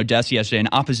government in Odessa yesterday in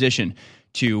opposition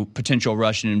to potential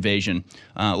Russian invasion.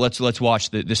 Let's watch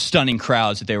the stunning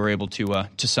crowds that they were able to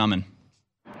summon.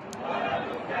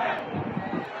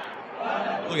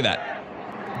 Look at that.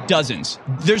 Dozens.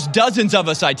 There's dozens of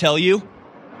us, I tell you.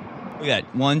 Look at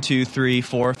that. 1, 2, 3,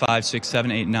 4, 5, 6,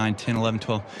 7, 8, 9, 10, 11,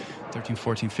 12, 13,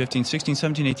 14, 15, 16,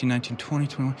 17, 18, 19, 20,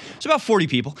 21. It's about 40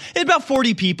 people. It's about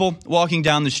 40 people walking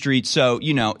down the street. So,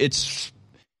 it's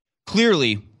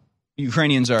clearly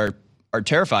Ukrainians are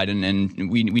terrified, and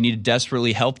we need to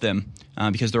desperately help them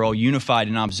because they're all unified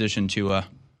in opposition to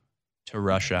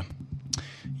Russia.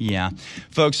 Yeah.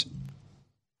 Folks,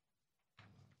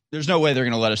 there's no way they're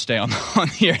going to let us stay on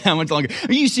the air that much longer. I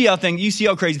mean, you see how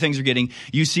crazy things are getting.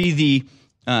 You see the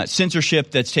censorship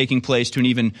that's taking place to an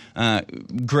even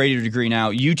greater degree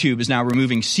now. YouTube is now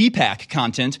removing CPAC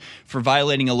content for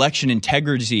violating election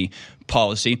integrity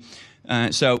policy.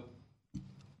 So,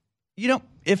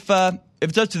 if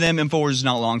it's up to them, InfoWars is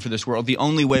not long for this world. The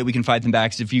only way we can fight them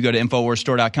back is if you go to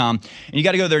InfoWarsStore.com. And you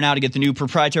got to go there now to get the new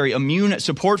proprietary immune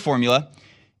support formula.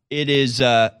 It is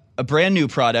a brand new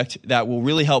product that will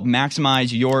really help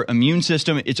maximize your immune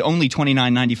system. It's only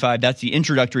 $29.95. That's the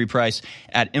introductory price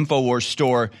at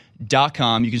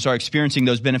InfoWarsStore.com. You can start experiencing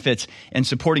those benefits and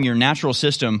supporting your natural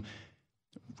system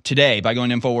today by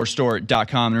going to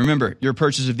InfoWarsStore.com. And remember, your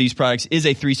purchase of these products is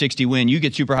a 360 win. You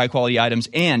get super high quality items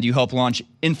and you help launch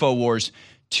InfoWars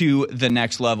to the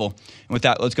next level. And with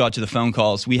that, let's go out to the phone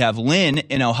calls. We have Lynn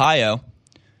in Ohio.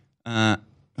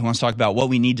 Who wants to talk about what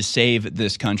we need to save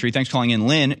this country. Thanks for calling in.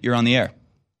 Lynn, you're on the air.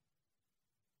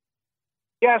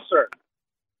 Yes, sir.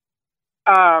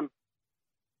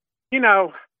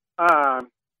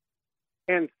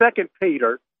 In 2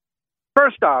 Peter,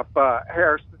 first off,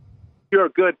 Harrison, you're a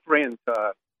good friend to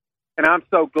us. And I'm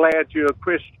so glad you're a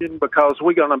Christian because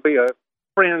we're going to be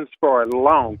friends for a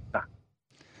long time.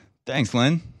 Thanks,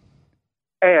 Lynn.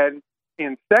 And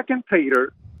in 2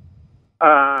 Peter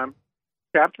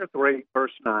chapter 3,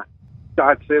 verse 9,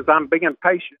 God says, I'm being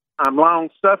patient. I'm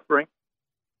long-suffering.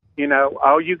 You know,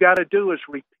 all you got to do is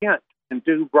repent and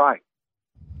do right.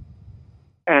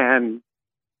 And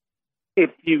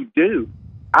if you do,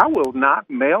 I will not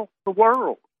melt the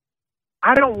world.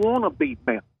 I don't want to be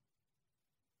melted.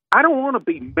 I don't want to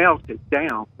be melted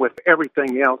down with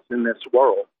everything else in this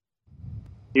world.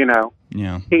 You know,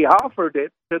 He offered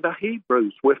it to the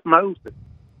Hebrews with Moses.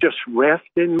 Just rest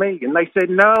in me. And they said,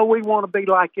 no, we want to be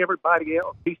like everybody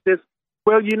else. He says,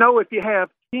 well, you know, if you have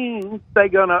kings, they're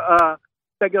gonna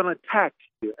tax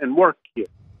you and work you,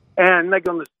 and they're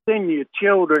gonna send your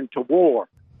children to war.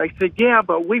 They said, yeah,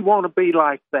 but we want to be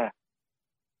like that.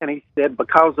 And he said,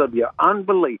 because of your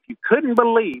unbelief, you couldn't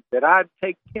believe that I'd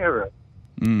take care of it.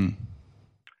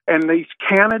 And these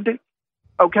candidates,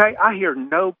 okay, I hear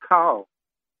no call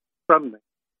from them.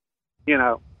 You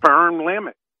know, term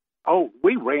limits. Oh,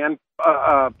 we ran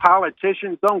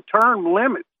politicians on term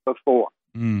limits before.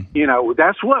 You know,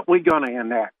 that's what we're going to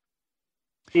enact.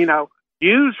 You know,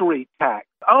 usury tax.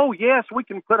 Oh, yes, we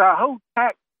can put a whole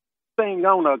tax thing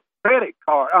on a credit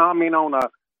card. I mean, on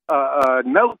a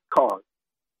note card.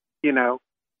 You know.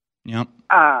 Yep.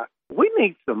 We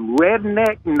need some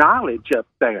redneck knowledge up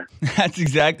there. That's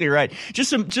exactly right. Just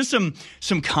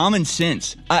some common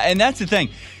sense, and that's the thing.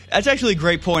 That's actually a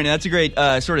great point, and that's a great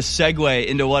sort of segue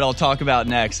into what I'll talk about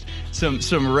next. Some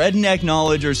redneck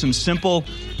knowledge or some simple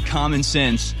common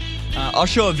sense. I'll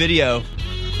show a video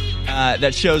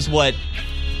that shows what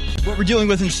we're dealing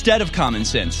with instead of common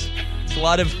sense. It's a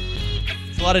lot of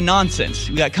nonsense.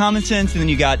 You got common sense, and then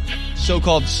you got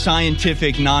so-called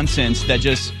scientific nonsense that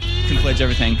just conflates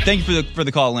everything. Thank you for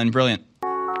the call, Lynn. Brilliant.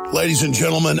 Ladies and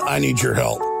gentlemen, I need your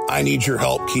help. I need your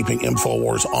help keeping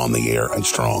InfoWars on the air and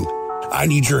strong. I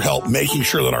need your help making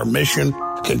sure that our mission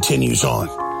continues on.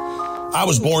 I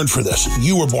was born for this.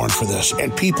 You were born for this.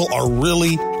 And people are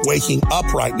really waking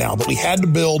up right now. But we had to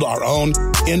build our own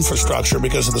infrastructure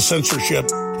because of the censorship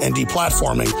and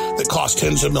deplatforming that cost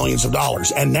tens of millions of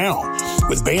dollars. And now,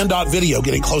 with Band.video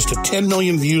getting close to 10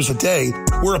 million views a day,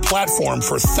 we're a platform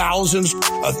for thousands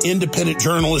of independent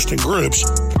journalists and groups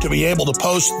to be able to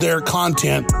post their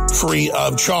content free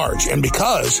of charge. And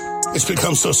because it's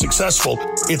become so successful,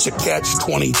 it's a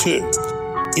catch-22.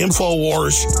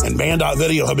 InfoWars and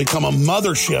Band.video have become a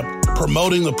mothership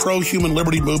promoting the pro-human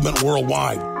liberty movement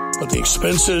worldwide. But the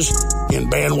expenses in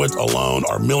bandwidth alone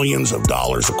are millions of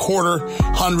dollars a quarter,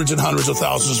 hundreds and hundreds of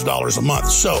thousands of dollars a month.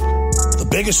 So the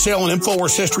biggest sale in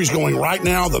InfoWars history is going right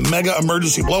now, the mega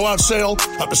emergency blowout sale,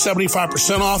 up to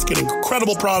 75% off, get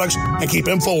incredible products, and keep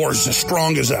InfoWars as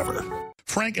strong as ever.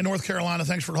 Frank in North Carolina,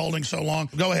 thanks for holding so long.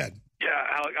 Go ahead. Yeah,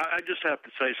 Alec, I just have to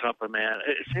say something, man.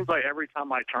 It seems like every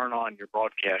time I turn on your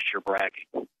broadcast, you're bragging.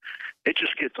 It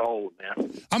just gets old,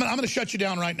 man. I'm going to shut you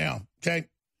down right now, okay?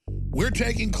 We're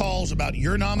taking calls about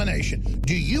your nomination.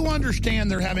 Do you understand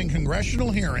they're having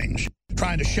congressional hearings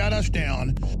trying to shut us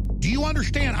down? Do you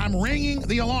understand I'm ringing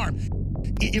the alarm?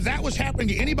 If that was happening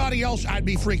to anybody else, I'd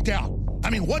be freaked out.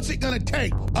 I mean, what's it going to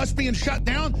take? Us being shut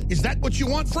down? Is that what you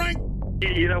want, Frank?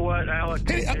 You know what, Alex?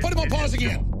 Hey, put him on pause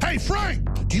again. Hey,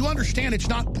 Frank, do you understand it's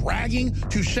not bragging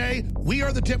to say we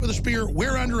are the tip of the spear,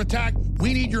 we're under attack,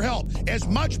 we need your help? As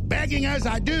much begging as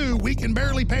I do, we can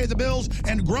barely pay the bills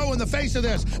and grow in the face of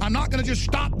this. I'm not going to just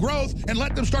stop growth and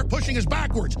let them start pushing us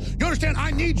backwards. You understand?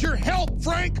 I need your help,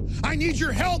 Frank. I need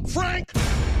your help, Frank.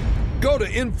 Go to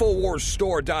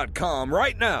InfoWarsStore.com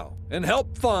right now and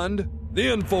help fund the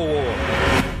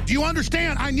InfoWars. Do you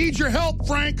understand? I need your help,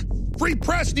 Frank. Free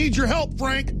press needs your help,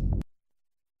 Frank.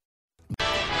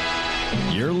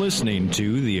 You're listening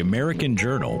to The American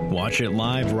Journal. Watch it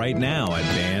live right now at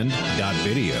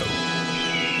Band.video.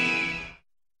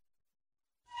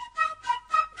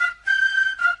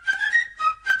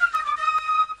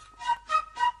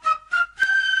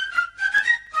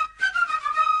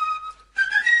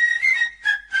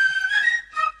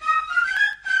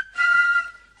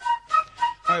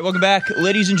 All right, welcome back,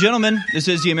 ladies and gentlemen. This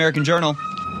is The American Journal.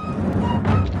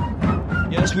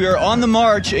 Yes, we are on the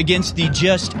march against the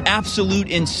just absolute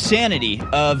insanity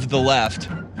of the left.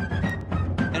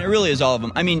 And it really is all of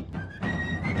them. I mean,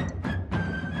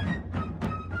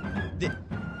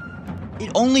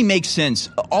 it only makes sense.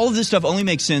 All of this stuff only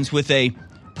makes sense with a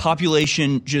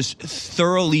population just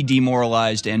thoroughly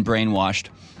demoralized and brainwashed.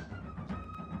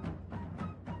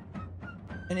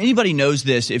 And anybody knows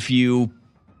this if you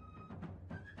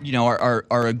are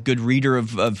a good reader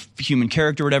of human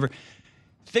character or whatever.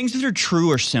 Things that are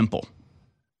true are simple,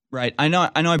 right? I know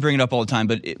I bring it up all the time,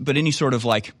 but any sort of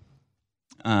like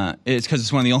It's because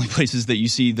it's one of the only places that you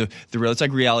see the real. It's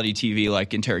like reality TV,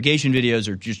 like interrogation videos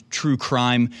or just true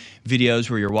crime videos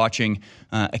where you're watching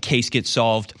a case get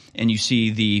solved and you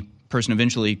see the person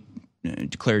eventually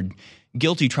declared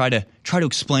guilty try to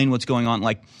explain what's going on.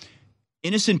 Like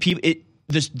innocent people,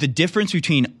 the difference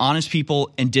between honest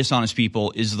people and dishonest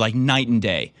people is like night and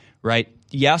day, right?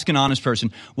 You ask an honest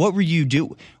person, what were you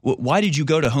do? Why did you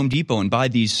go to Home Depot and buy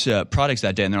these products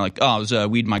that day? And they're like, oh, it was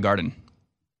weed in my garden.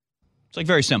 It's like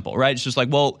very simple, right? It's just like,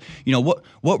 well,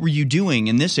 what were you doing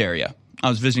in this area? I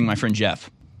was visiting my friend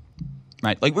Jeff,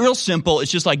 right? Like real simple.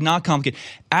 It's just like not complicated.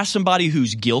 Ask somebody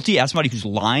who's guilty. Ask somebody who's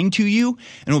lying to you,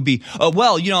 and it'll be,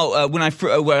 when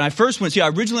I first went,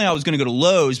 originally I was going to go to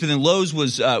Lowe's, but then Lowe's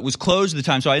was closed at the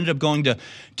time, so I ended up going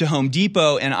to Home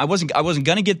Depot, and I wasn't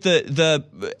going to get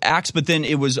the axe, but then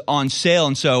it was on sale,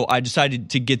 and so I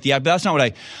decided to get the axe. But that's not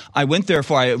what I went there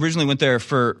for. I originally went there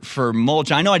for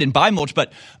mulch. I know I didn't buy mulch,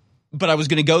 but I was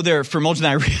going to go there for mulch,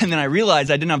 and then I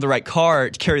realized I didn't have the right car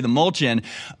to carry the mulch in.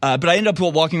 But I ended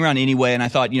up walking around anyway, and I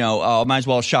thought, I might as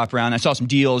well shop around. I saw some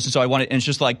deals, and so I wanted. And it's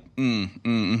just like,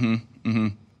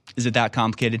 Is it that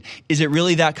complicated? Is it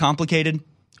really that complicated,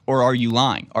 or are you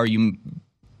lying? Are you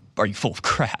full of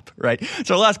crap? Right.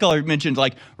 So last caller mentioned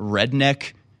like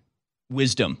redneck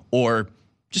wisdom or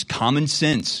just common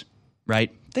sense.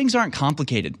 Right. Things aren't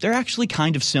complicated. They're actually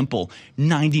kind of simple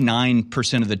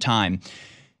 99% of the time.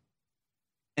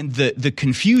 And the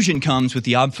confusion comes with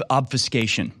the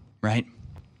obfuscation, right?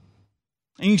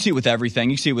 And you can see it with everything.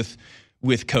 You can see it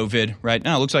with COVID, right?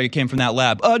 No, it looks like it came from that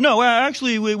lab. No,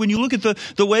 actually, when you look at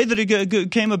the way that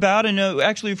it came about, and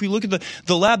actually, if we look at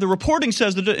the lab, the reporting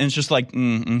says that, and it's just like,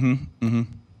 yeah.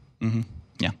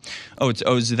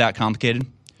 Is it that complicated?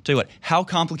 I'll tell you what, how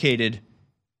complicated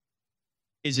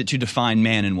is it to define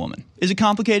man and woman? Is it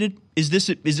complicated? Is this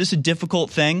a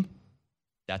difficult thing?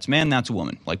 That's man, that's a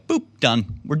woman. Like, boop,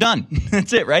 done. We're done.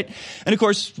 That's it, right? And, of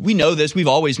course, we know this. We've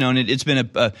always known it. It's been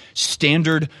a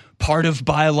standard part of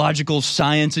biological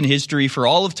science and history for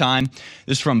all of time.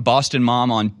 This is from Boston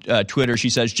Mom on Twitter.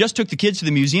 She says, just took the kids to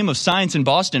the Museum of Science in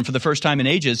Boston for the first time in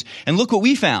ages, and look what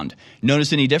we found.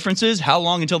 Notice any differences? How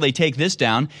long until they take this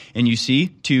down? And you see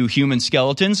two human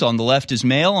skeletons. On the left is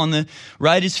male, on the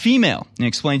right is female. And it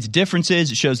explains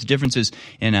differences. It shows the differences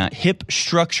in hip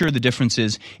structure, the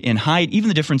differences in height, even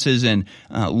the differences in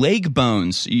leg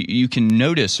bones. You can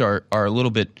notice are a little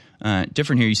bit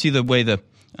different here. You see the way the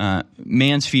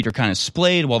man's feet are kind of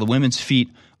splayed while the women's feet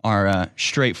are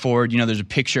straightforward. There's a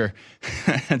picture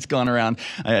that's gone around.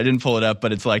 I didn't pull it up,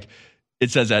 but it's like,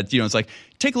 it says that, it's like,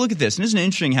 take a look at this. And isn't it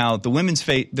interesting how the women's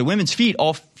feet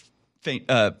all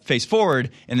face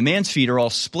forward and the man's feet are all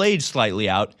splayed slightly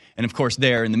out. And of course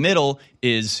there in the middle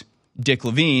is Dick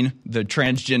Levine, the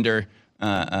transgender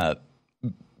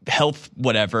health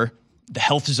whatever, the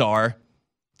health czar,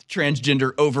 the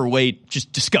transgender overweight,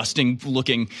 just disgusting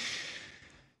looking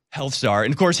health czar.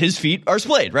 And of course his feet are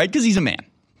splayed, right? Because he's a man.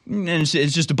 And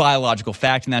it's just a biological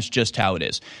fact, and that's just how it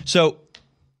is. So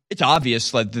it's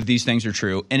obvious that these things are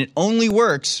true, and it only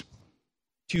works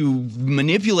to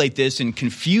manipulate this and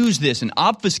confuse this and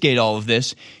obfuscate all of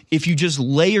this if you just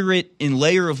layer it in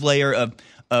layer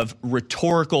of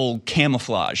rhetorical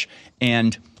camouflage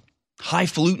and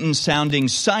highfalutin sounding,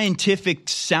 scientific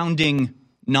sounding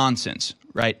nonsense,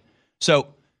 right? So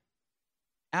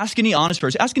ask any honest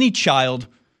person, ask any child,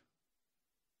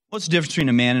 what's the difference between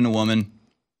a man and a woman?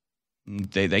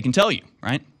 They can tell you,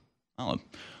 right? Well, a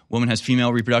woman has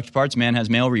female reproductive parts, a man has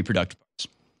male reproductive parts.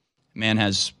 A man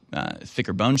has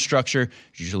thicker bone structure,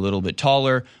 usually a little bit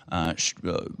taller,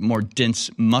 more dense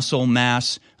muscle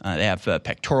mass. They have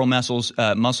pectoral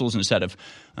muscles instead of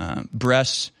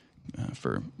breasts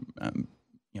for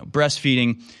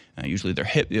breastfeeding. Usually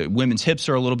their women's hips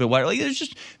are a little bit wider. Like, there's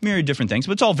just myriad different things,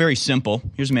 but it's all very simple.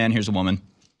 Here's a man, here's a woman.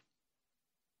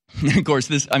 And of course,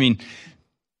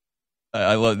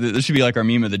 I love this. Should be like our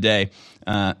meme of the day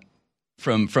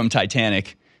from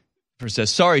Titanic. It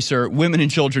says, "Sorry, sir, women and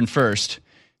children first."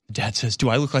 The dad says, "Do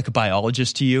I look like a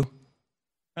biologist to you?"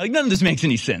 Like, none of this makes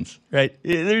any sense, right?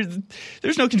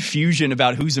 There's no confusion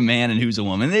about who's a man and who's a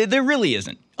woman. There really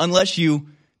isn't, unless you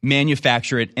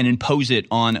manufacture it and impose it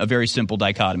on a very simple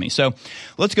dichotomy. So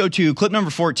let's go to clip number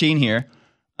 14 here,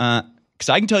 because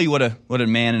I can tell you what a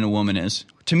man and a woman is.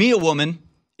 To me, a woman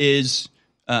is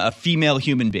a female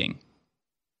human being.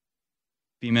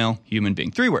 Female human being.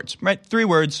 3 words, right? 3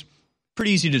 words, pretty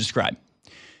easy to describe.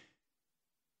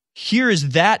 Here is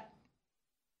that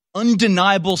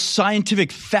undeniable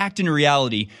scientific fact and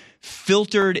reality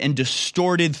filtered and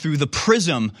distorted through the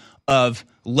prism of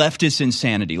leftist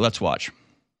insanity. Let's watch.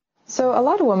 So a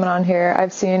lot of women on here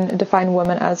I've seen define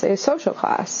women as a social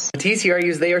class. TC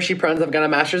argues they or she pronouns. I've got a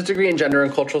master's degree in gender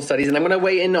and cultural studies, and I'm going to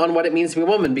weigh in on what it means to be a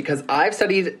woman because I've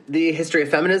studied the history of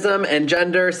feminism and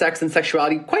gender, sex, and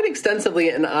sexuality quite extensively,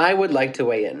 and I would like to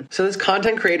weigh in. So this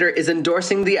content creator is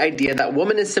endorsing the idea that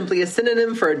woman is simply a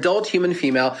synonym for adult human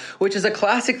female, which is a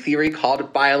classic theory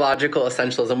called biological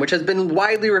essentialism, which has been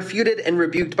widely refuted and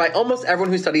rebuked by almost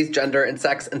everyone who studies gender and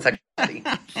sex and sexuality.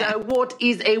 So what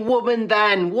is a woman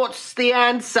then? What's the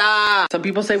answer? Some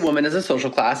people say woman is a social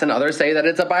class and others say that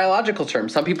it's a biological term.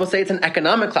 Some people say it's an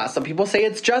economic class. Some people say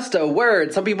it's just a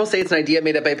word. Some people say it's an idea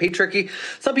made up by patriarchy.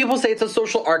 Some people say it's a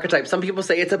social archetype. Some people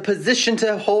say it's a position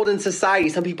to hold in society.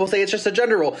 Some people say it's just a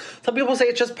gender role. Some people say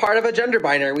it's just part of a gender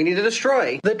binary we need to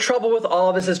destroy. The trouble with all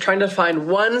of this is trying to find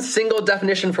one single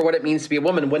definition for what it means to be a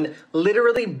woman when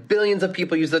literally billions of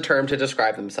people use the term to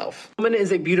describe themselves. Woman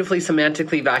is a beautifully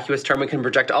semantically vacuous term we can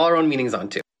project all our own meanings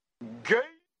onto.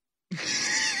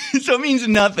 So it means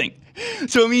nothing.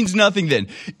 So it means nothing then.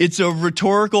 It's a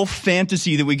rhetorical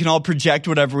fantasy that we can all project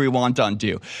whatever we want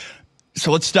onto.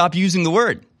 So let's stop using the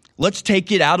word. Let's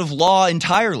take it out of law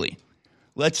entirely.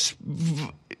 It's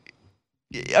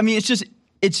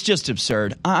just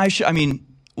absurd. I mean,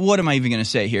 what am I even going to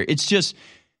say here? It's just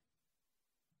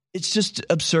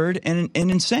absurd and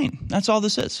insane. That's all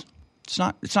this is. It's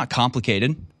not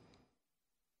complicated.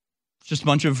 It's just a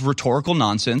bunch of rhetorical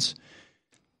nonsense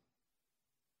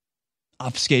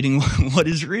obfuscating what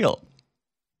is real.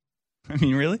 I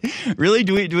mean, really,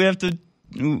 do we have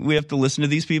to listen to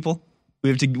these people? We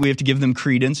have to give them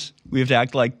credence. We have to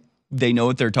act like they know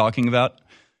what they're talking about.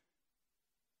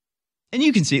 And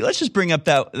you can see. Let's just bring up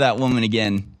that woman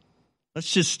again.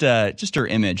 Let's just her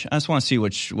image. I just want to see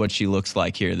what she looks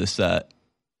like here. This I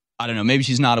don't know. Maybe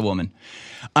she's not a woman.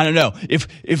 I don't know.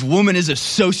 If woman is a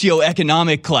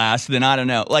socioeconomic class, then I don't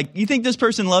know. Like, you think this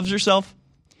person loves herself?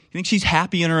 You think she's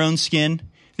happy in her own skin?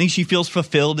 You think she feels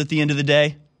fulfilled at the end of the day?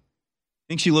 You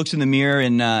think she looks in the mirror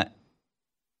and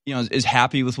is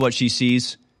happy with what she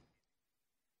sees?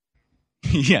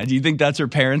 Yeah, do you think that's her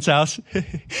parents' house?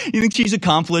 You think she's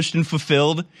accomplished and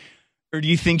fulfilled? Or do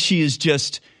you think she is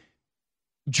just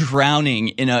drowning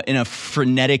in a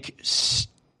frenetic,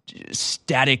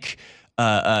 static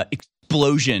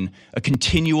explosion, a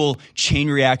continual chain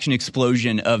reaction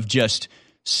explosion of just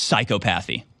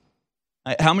psychopathy?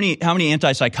 How many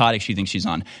antipsychotics do you think she's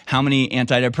on? How many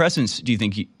antidepressants do you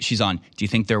think she's on? Do you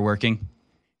think they're working? Do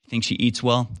you think she eats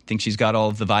well? Do you think she's got all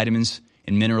of the vitamins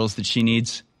and minerals that she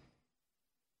needs?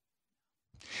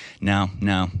 No.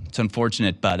 It's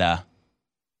unfortunate, but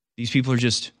these people are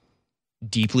just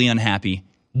deeply unhappy,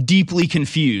 deeply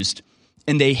confused,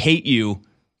 and they hate you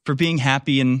for being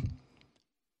happy and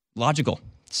logical.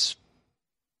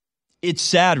 It's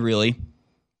sad, really,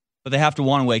 but they have to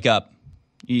want to wake up.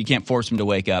 You can't force them to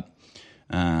wake up.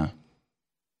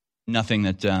 Nothing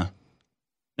that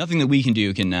we can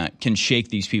do can shake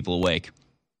these people awake.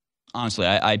 Honestly,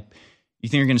 you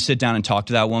think you're going to sit down and talk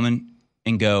to that woman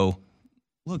and go,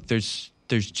 look, there's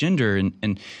gender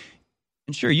and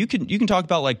sure you can talk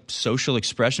about like social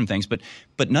expression things,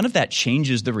 but none of that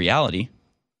changes the reality,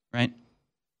 right?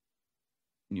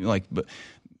 But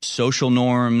social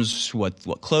norms, what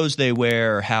clothes they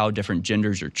wear, or how different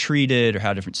genders are treated, or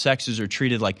how different sexes are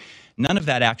treated. Like, none of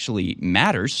that actually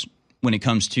matters when it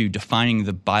comes to defining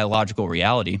the biological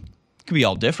reality. It could be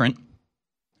all different,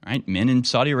 right? Men in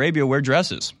Saudi Arabia wear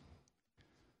dresses.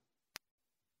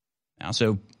 They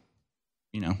also,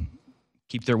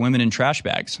 keep their women in trash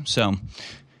bags. So,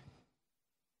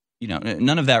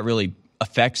 none of that really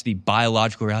affects the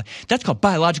biological reality. That's called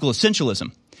biological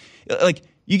essentialism. Like,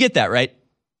 you get that, right?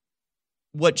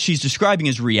 What she's describing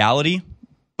is reality,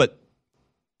 but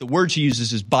the word she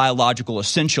uses is biological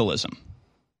essentialism.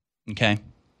 Okay?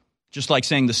 Just like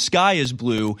saying the sky is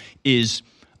blue is,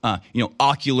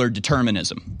 ocular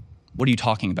determinism. What are you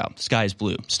talking about? The sky is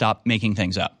blue. Stop making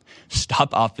things up.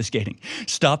 Stop obfuscating.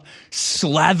 Stop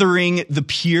slathering the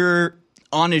pure,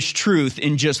 honest truth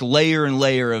in just layer and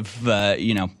layer of,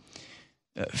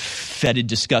 fetid,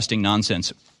 disgusting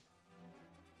nonsense.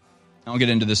 I'll get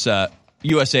into this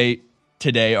USA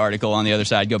Today article on the other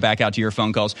side. Go back out to your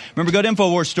phone calls. Remember, go to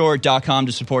InfoWarsStore.com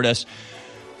to support us.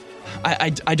 I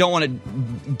don't want to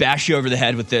bash you over the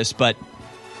head with this, but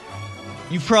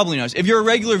you've probably noticed. If you're a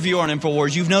regular viewer on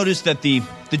InfoWars, you've noticed that the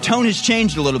tone has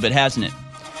changed a little bit, hasn't it?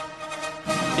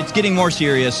 It's getting more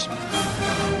serious.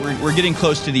 We're getting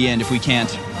close to the end if we can't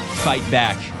fight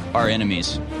back our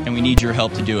enemies, and we need your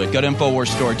help to do it. Go to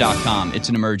InfoWarsStore.com. It's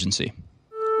an emergency.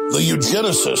 The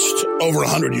eugenicists over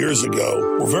 100 years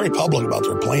ago were very public about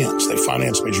their plans. They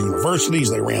financed major universities.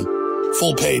 They ran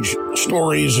full-page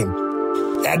stories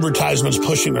and advertisements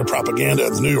pushing their propaganda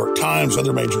in the New York Times,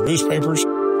 other major newspapers,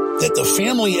 that the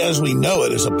family as we know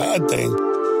it is a bad thing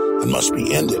and must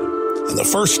be ended. And the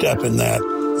first step in that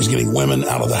is getting women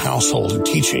out of the household and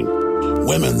teaching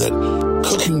women that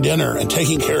cooking dinner and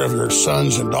taking care of your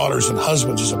sons and daughters and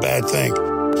husbands is a bad thing.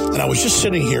 And I was just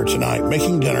sitting here tonight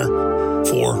making dinner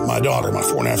for my daughter, my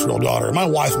 4.5-year-old daughter. My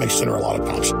wife makes dinner a lot of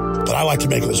times, but I like to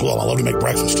make it as well. I love to make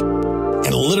breakfast.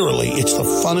 And literally, it's the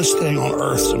funnest thing on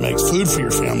earth to make food for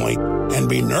your family and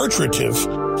be nurturative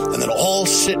and then all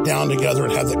sit down together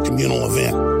and have that communal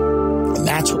event. And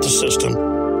that's what the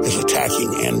system is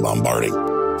attacking and bombarding,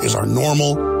 is our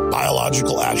normal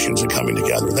biological actions and coming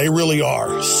together. They really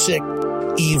are sick,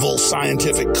 evil,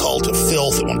 scientific cult of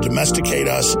filth that want to domesticate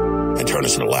us and turn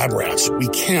us into lab rats. We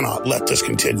cannot let this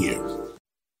continue.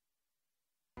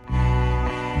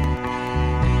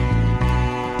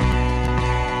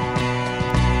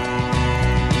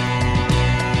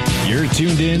 You're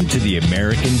tuned in to the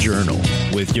American Journal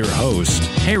with your host,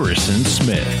 Harrison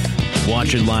Smith.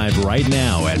 Watch it live right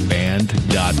now at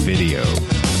band.video.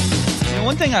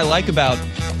 One thing I like about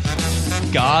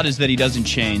God is that he doesn't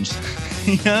change.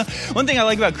 One thing I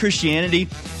like about Christianity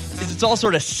is it's all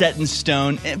sort of set in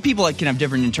stone, and people can have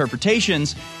different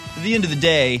interpretations. At the end of the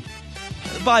day,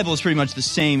 the Bible is pretty much the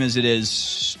same as it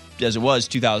was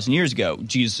 2,000 years ago.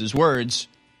 Jesus' words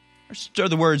are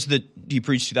the words that he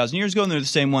preached 2,000 years ago, and they're the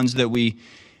same ones that we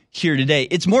hear today.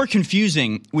 It's more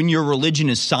confusing when your religion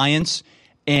is science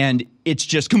and it's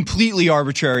just completely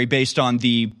arbitrary based on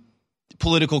the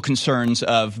political concerns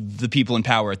of the people in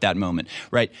power at that moment,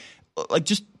 right? Like,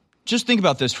 just think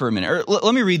about this for a minute. Or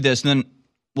let me read this, and then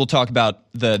we'll talk about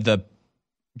the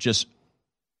just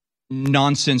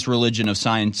nonsense religion of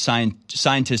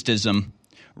scientistism,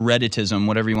 Redditism,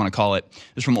 whatever you want to call it.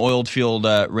 This is from Oildfield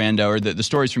Rando, or the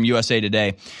stories from USA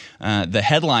Today. The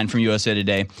headline from USA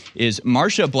Today is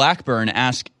Marsha Blackburn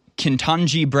asked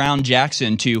Ketanji Brown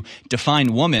Jackson to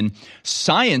define woman.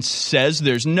 Science says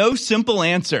there's no simple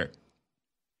answer.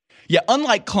 Yeah,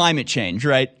 unlike climate change,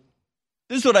 right?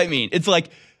 This is what I mean. It's like,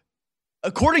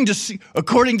 according to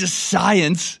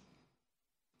science,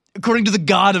 according to the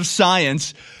God of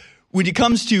science, when it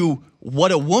comes to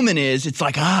what a woman is, it's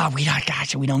like, we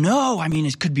don't know. I mean,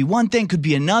 it could be one thing, could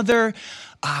be another.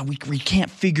 We can't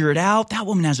figure it out. That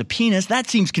woman has a penis. That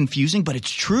seems confusing, but it's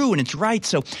true and it's right.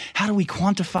 So how do we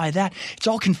quantify that? It's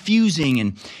all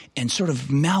confusing and sort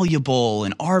of malleable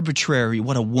and arbitrary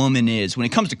what a woman is. When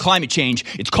it comes to climate change,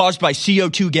 it's caused by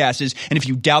CO2 gases. And if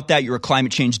you doubt that, you're a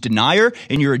climate change denier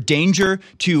and you're a danger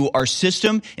to our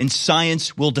system, and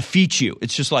science will defeat you.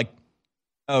 It's just like,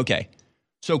 okay.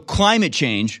 So climate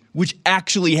change, which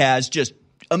actually has just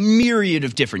a myriad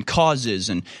of different causes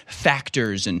and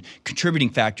factors and contributing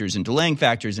factors and delaying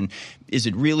factors. And is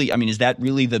that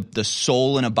really the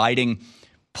sole and abiding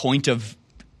point of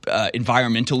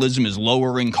environmentalism is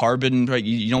lowering carbon, right?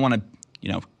 You don't want to,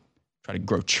 try to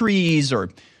grow trees or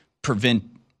prevent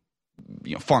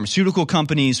pharmaceutical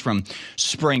companies from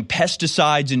spraying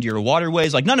pesticides into your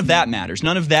waterways. Like, none of that matters.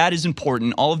 None of that is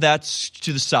important. All of that's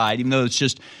to the side, even though it's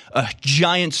just a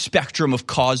giant spectrum of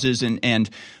causes and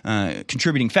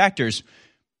contributing factors.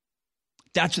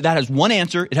 That has one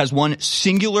answer. It has one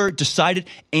singular decided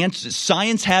answer.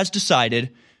 Science has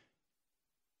decided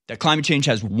that climate change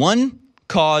has one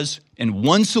cause and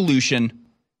one solution.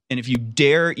 And if you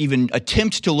dare even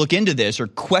attempt to look into this or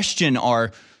question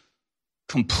our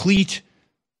complete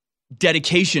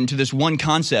dedication to this one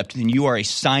concept, then you are a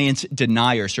science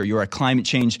denier, sir. You're a climate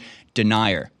change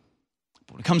denier.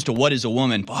 But when it comes to what is a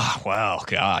woman,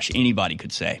 anybody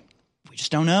could say. We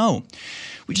just don't know.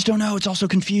 It's also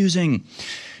confusing.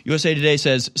 USA Today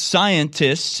says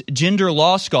scientists, gender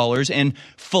law scholars, and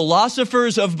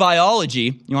philosophers of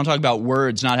biology. You want to talk about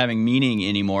words not having meaning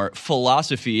anymore?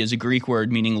 Philosophy is a Greek word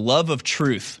meaning love of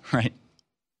truth, right?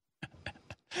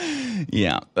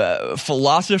 Yeah.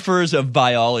 Philosophers of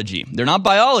biology. They're not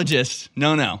biologists.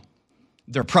 No.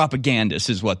 They're propagandists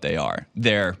is what they are.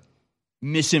 They're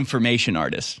misinformation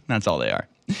artists. That's all they are.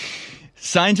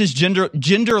 Scientists,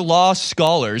 gender law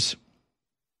scholars.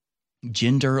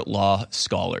 Gender law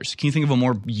scholars. Can you think of a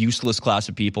more useless class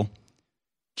of people?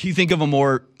 Can you think of a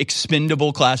more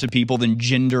expendable class of people than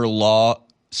gender law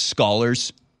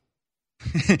scholars?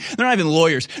 They're not even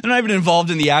lawyers. They're not even involved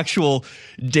in the actual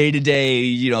day-to-day,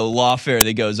 lawfare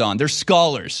that goes on. They're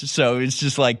scholars. So it's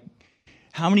just like,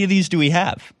 how many of these do we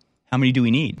have? How many do we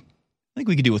need? I think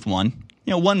we could do with one.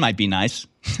 One might be nice,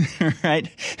 right?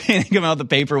 They come out with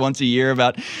the paper once a year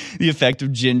about the effect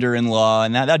of gender in law,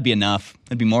 and that'd be enough.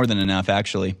 That'd be more than enough,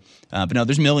 actually. But no,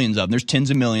 there's millions of them. There's tens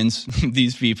of millions of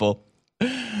these people,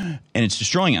 and it's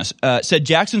destroying us. Said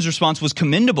Jackson's response was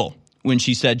commendable when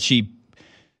she said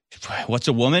what's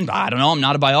a woman? I don't know. I'm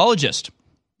not a biologist.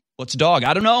 What's a dog?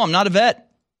 I don't know. I'm not a vet.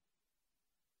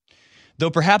 Though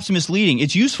perhaps misleading,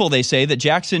 it's useful, they say, that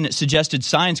Jackson suggested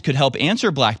science could help answer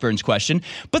Blackburn's question,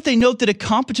 but they note that a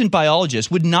competent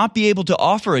biologist would not be able to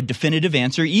offer a definitive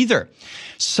answer either.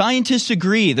 Scientists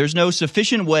agree there's no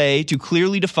sufficient way to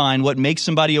clearly define what makes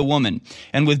somebody a woman,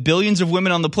 and with billions of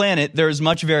women on the planet, there is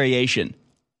much variation.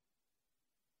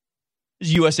 This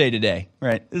is USA Today,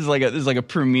 right? This is like a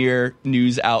premier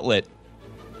news outlet.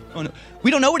 Oh, no.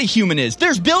 We don't know what a human is.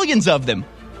 There's billions of them.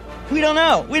 We don't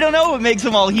know. We don't know what makes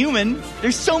them all human.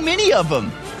 There's so many of them.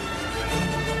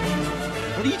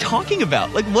 What are you talking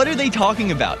about? Like, what are they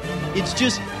talking about? It's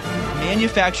just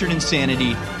manufactured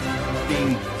insanity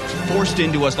being forced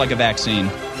into us like a vaccine.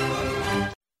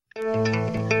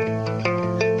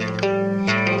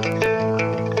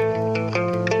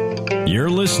 You're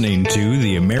listening to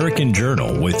The American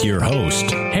Journal with your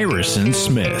host, Harrison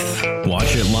Smith.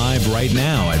 Watch it live right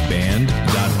now at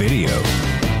band.video.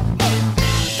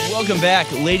 Welcome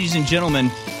back, ladies and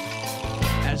gentlemen,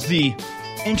 as the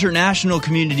international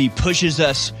community pushes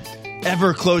us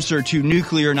ever closer to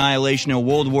nuclear annihilation and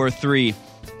World War III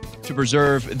to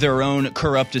preserve their own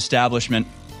corrupt establishment,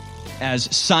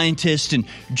 as scientists and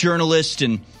journalists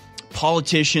and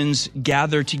politicians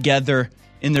gather together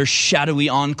in their shadowy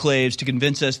enclaves to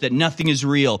convince us that nothing is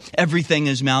real, everything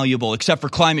is malleable, except for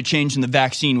climate change and the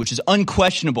vaccine, which is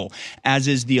unquestionable, as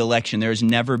is the election. There has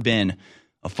never been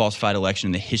a falsified election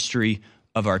in the history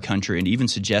of our country, and even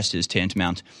suggest it is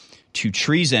tantamount to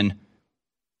treason,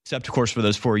 except, of course, for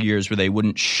those 4 years where they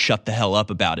wouldn't shut the hell up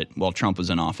about it while Trump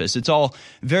was in office. It's all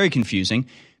very confusing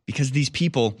because these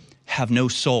people have no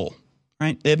soul,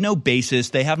 right? They have no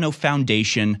basis. They have no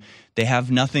foundation. They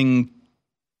have nothing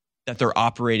that they're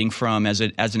operating from as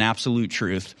an absolute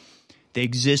truth. They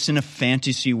exist in a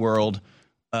fantasy world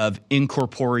of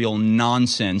incorporeal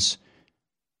nonsense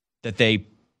that they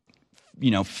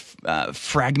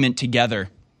fragment together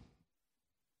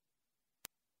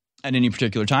at any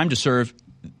particular time to serve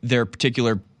their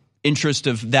particular interest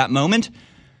of that moment.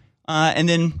 And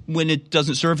then when it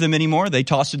doesn't serve them anymore, they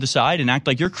toss it aside and act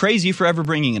like you're crazy for ever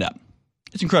bringing it up.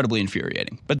 It's incredibly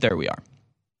infuriating, but there we are.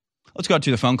 Let's go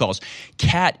to the phone calls.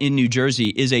 Kat in New Jersey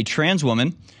is a trans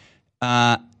woman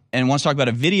and wants to talk about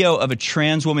a video of a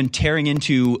trans woman tearing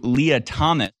into Leah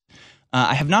Thomas.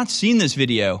 I have not seen this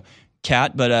video,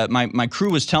 Kat, but my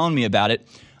crew was telling me about it.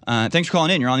 Thanks for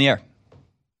calling in. You're on the air.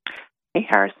 Hey,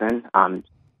 Harrison. I'm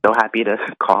so happy to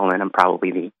call in. I'm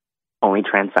probably the only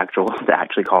transsexual to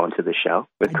actually call into the show.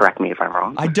 But correct me if I'm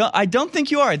wrong. I don't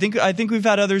think you are. I think we've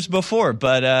had others before,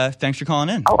 but thanks for calling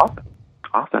in. Oh,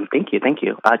 awesome. Thank you.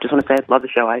 Just want to say I love the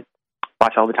show. I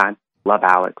watch all the time. Love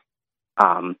Alex.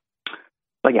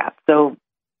 But yeah, so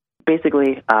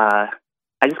basically, I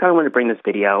just kind of wanted to bring this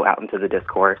video out into the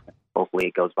discourse. Hopefully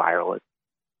it goes viral. It's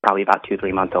probably about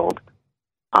 2-3 months old.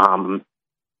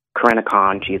 Corinna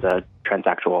Khan, she's a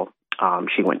transsexual.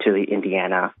 She went to the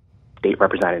Indiana State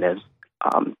Representatives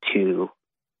to,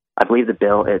 I believe the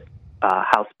bill is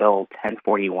House Bill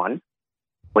 1041,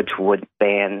 which would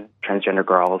ban transgender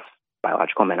girls,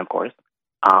 biological men, of course,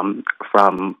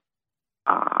 from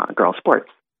girls'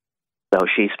 sports. So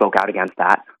she spoke out against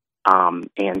that.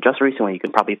 And just recently, you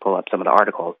can probably pull up some of the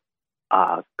articles.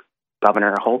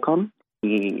 Governor Holcomb,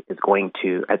 he is going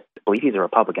to, I believe he's a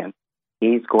Republican,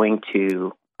 he's going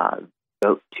to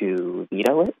vote to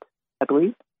veto it, I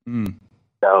believe.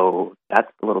 So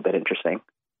that's a little bit interesting.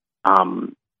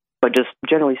 But just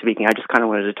generally speaking, I just kind of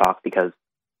wanted to talk because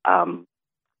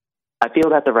I feel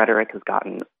that the rhetoric has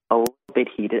gotten a little bit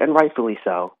heated, and rightfully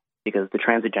so, because the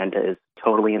trans agenda is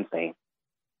totally insane.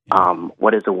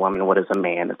 What is a woman? What is a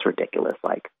man? It's ridiculous.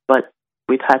 But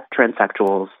we've had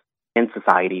transsexuals in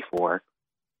society for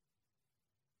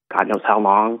God knows how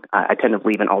long. I tend to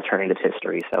believe in alternative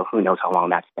history, so who knows how long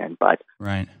that's been. But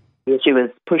right. The issue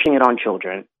is pushing it on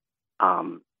children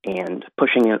and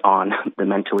pushing it on the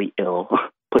mentally ill,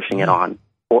 pushing it on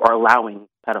or allowing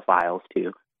pedophiles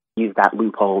to use that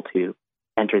loophole to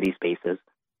enter these spaces.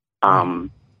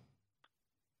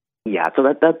 Yeah, so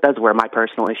that's where my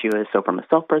personal issue is. So from a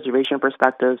self-preservation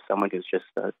perspective, someone who's just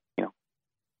a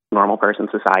normal person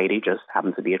in society, just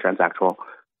happens to be a transsexual,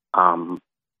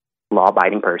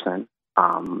 law-abiding person.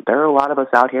 There are a lot of us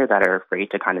out here that are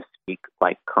afraid to kind of speak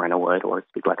like Corinna would or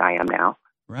speak like I am now.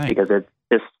 Right. Because it's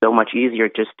just so much easier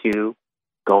just to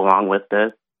go along with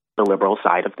the liberal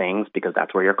side of things because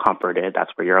that's where you're comforted,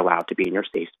 that's where you're allowed to be in your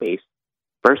safe space,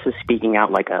 versus speaking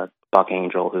out like a Buck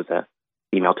Angel who's a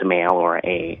female to male or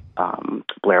a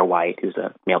Blair White who's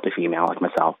a male to female like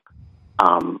myself.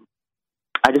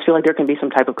 I just feel like there can be some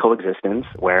type of coexistence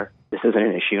where this isn't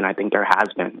an issue, and I think there has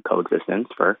been coexistence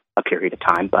for a period of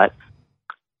time. But,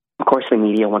 of course, the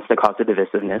media wants to cause a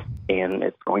divisiveness, and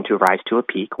it's going to rise to a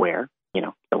peak where,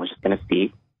 someone's just going to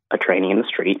see a tranny in the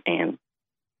street and,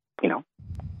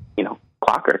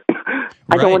 clock her. I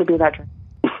don't want to be that tranny.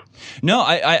 No,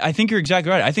 I think you're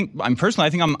exactly right. I think I'm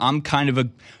kind of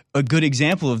a good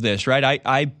example of this, right?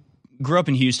 I grew up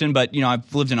in Houston, but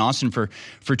I've lived in Austin for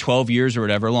 12 years or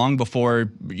whatever, long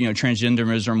before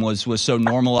transgenderism was so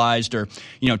normalized or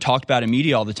talked about in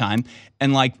media all the time.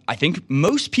 And I think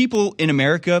most people in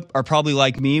America are probably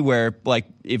like me, where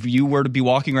if you were to be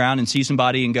walking around and see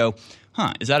somebody and go,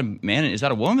 "Huh, is that a man? Is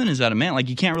that a woman? Is that a man?"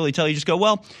 You can't really tell. You just go,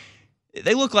 "Well,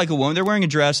 they look like a woman. They're wearing a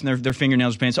dress and their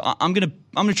fingernails are painted. So I'm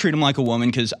gonna treat them like a woman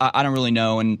because I don't really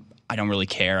know and I don't really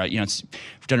care. It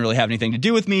doesn't really have anything to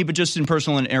do with me. But just in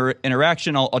personal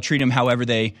interaction, I'll treat them however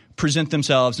they present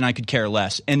themselves, and I could care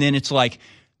less." And then it's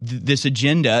this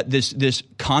agenda, this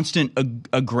constant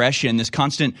aggression, this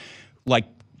constant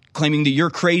claiming that you're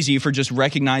crazy for just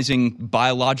recognizing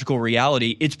biological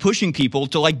reality. It's pushing people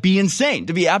to be insane,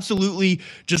 to be absolutely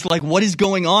just what is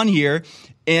going on here.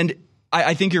 And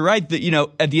I think you're right that,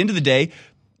 at the end of the day,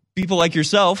 people like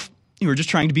yourself who are just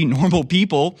trying to be normal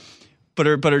people, but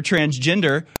are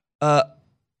transgender,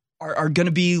 are going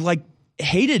to be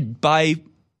hated by,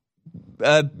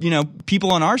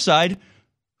 people on our side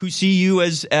who see you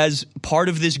as part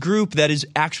of this group that is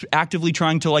actively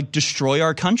trying to destroy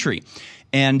our country.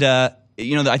 And, I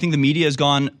think the media has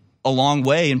gone a long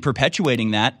way in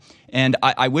perpetuating that. And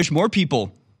I wish more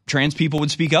trans people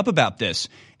would speak up about this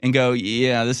and go,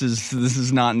 yeah, this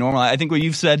is not normal. I think what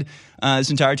you've said this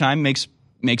entire time makes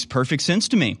perfect sense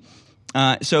to me.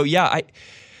 So yeah,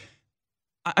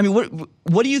 I mean,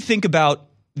 what do you think about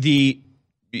the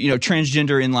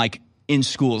transgender in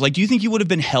schools? Do you think you would have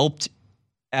been helped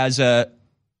as a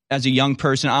young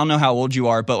person? I don't know how old you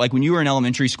are, but when you were in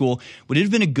elementary school, would it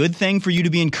have been a good thing for you to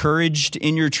be encouraged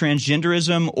in your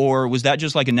transgenderism, or was that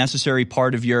just a necessary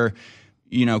part of your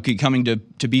coming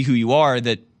to be who you are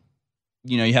that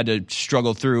you had to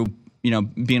struggle through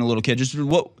being a little kid? Just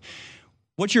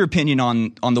what's your opinion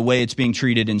on the way it's being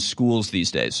treated in schools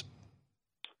these days?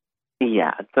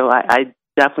 Yeah, so I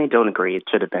definitely don't agree it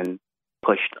should have been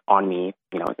pushed on me.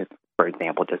 For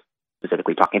example, just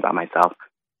specifically talking about myself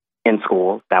in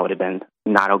school, that would have been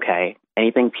not okay.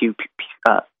 Anything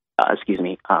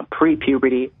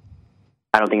pre-puberty,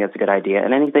 I don't think that's a good idea.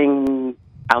 And anything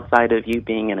outside of you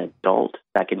being an adult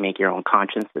that can make your own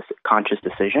conscious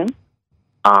decision,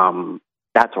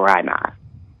 that's where I'm at.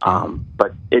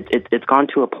 But it's gone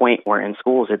to a point where in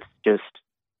schools it's just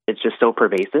so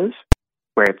pervasive,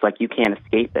 where it's you can't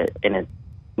escape it, and it's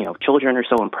children are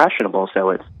so impressionable.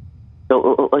 So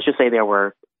let's just say there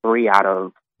were 3 out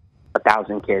of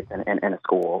 1,000 kids in a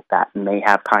school that may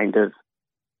have kind of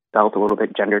felt a little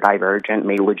bit gender divergent,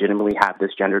 may legitimately have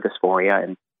this gender dysphoria,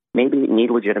 and maybe need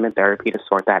legitimate therapy to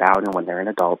sort that out. And when they're an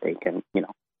adult, they can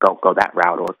go that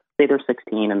route. Or say they're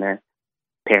 16 and their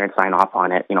parents sign off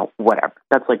on it, whatever.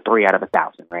 That's 3 out of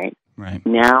 1,000, right? Right.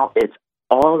 Now it's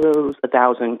all those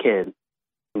 1,000 kids,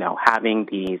 having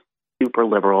these super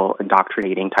liberal,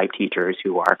 indoctrinating type teachers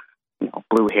who are,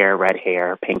 blue hair, red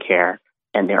hair, pink hair,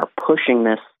 and they're pushing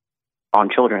this on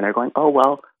children. They're going, oh,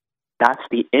 well, that's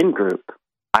the in-group.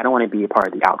 I don't want to be a part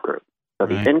of the out-group. So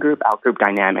the in-group, out-group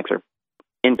dynamics are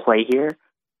in play here,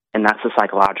 and that's the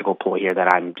psychological pull here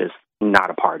that I'm just not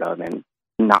a part of and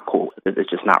not cool with. It's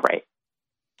just not right.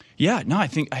 Yeah, no, I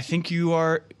think you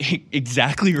are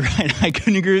exactly right. I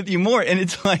couldn't agree with you more. And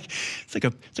it's like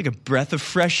a breath of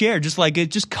fresh air,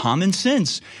 just common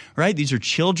sense, right? These are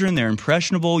children; they're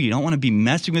impressionable. You don't want to be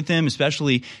messing with them,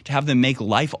 especially to have them make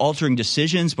life-altering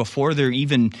decisions before they're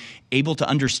even able to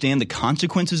understand the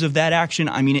consequences of that action.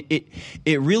 I mean,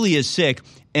 it really is sick.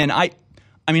 And I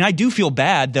do feel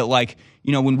bad that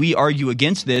when we argue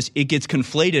against this, it gets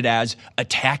conflated as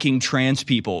attacking trans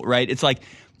people, right? It's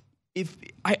if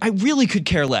I really could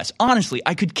care less. Honestly,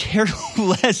 I could care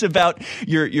less about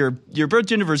your birth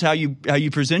gender versus how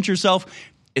you present yourself.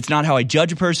 It's not how I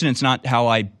judge a person. It's not how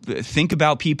I think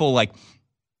about people. It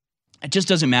just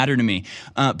doesn't matter to me.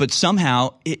 But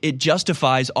somehow it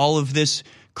justifies all of this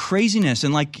craziness.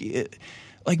 And like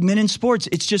men in sports,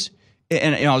 it's just.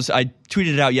 And I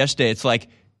tweeted it out yesterday. It's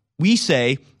we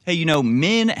say, hey,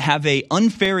 men have a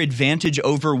unfair advantage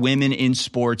over women in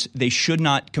sports. They should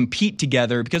not compete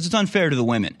together because it's unfair to the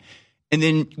women. And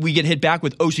then we get hit back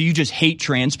with, oh, so you just hate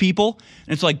trans people?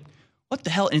 And it's what the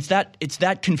hell? And it's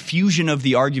that confusion of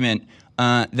the argument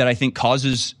that I think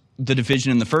causes the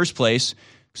division in the first place.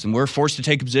 And we're forced to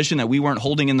take a position that we weren't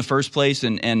holding in the first place,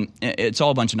 and it's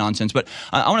all a bunch of nonsense. But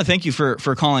I want to thank you for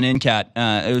calling in, Kat.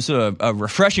 It was a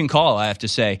refreshing call, I have to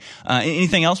say.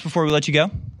 Anything else before we let you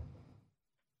go?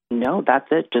 No, that's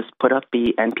it. Just put up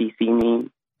the NPC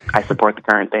meme. I support the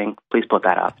current thing. Please put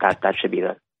that up. That should be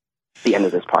the end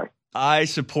of this part. I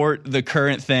support the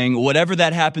current thing, whatever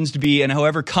that happens to be, and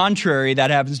however contrary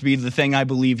that happens to be to the thing I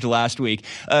believed last week.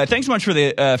 Thanks so much for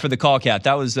the call, Kat.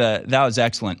 That was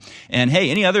excellent. And hey,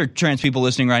 any other trans people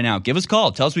listening right now, give us a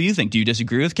call. Tell us what you think. Do you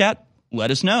disagree with Kat?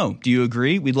 Let us know. Do you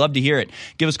agree? We'd love to hear it.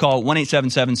 Give us a call,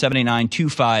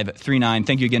 1-877-789-2539.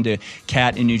 Thank you again to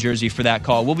Kat in New Jersey for that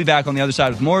call. We'll be back on the other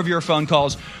side with more of your phone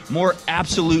calls, more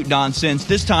absolute nonsense.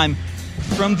 This time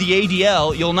from the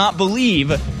ADL. You'll not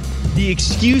believe the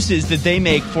excuses that they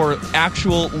make for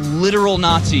actual literal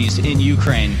Nazis in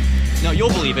Ukraine. No, you'll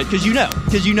believe it because you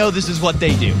know this is what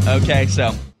they do. Okay,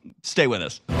 so stay with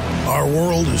us. Our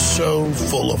world is so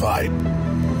full of hype.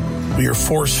 We are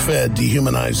force-fed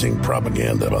dehumanizing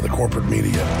propaganda by the corporate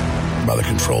media, by the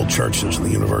controlled churches and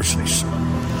the universities.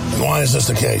 And why is this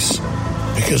the case?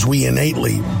 Because we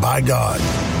innately, by God,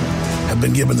 have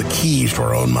been given the keys to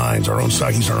our own minds, our own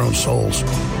psyches, our own souls.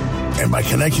 And by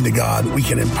connecting to God, we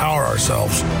can empower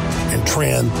ourselves and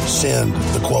transcend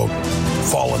the, quote,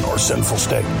 fallen or sinful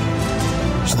state.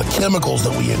 So the chemicals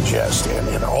that we ingest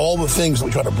and all the things that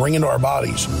we try to bring into our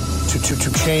bodies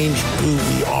to change who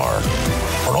we are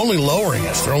only lowering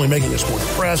us. They're only making us more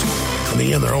depressed. In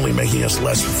the end, they're only making us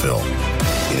less fulfilled.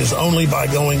 It is only by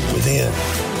going within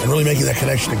and really making that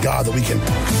connection to God that we can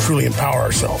truly empower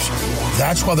ourselves.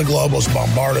 That's why the globalists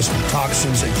bombard us with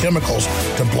toxins and chemicals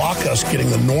to block us getting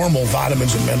the normal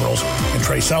vitamins and minerals and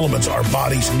trace elements our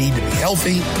bodies need to be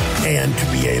healthy and to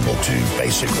be able to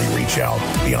basically reach out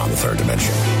beyond the third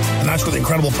dimension. And that's where the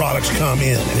incredible products come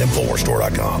in at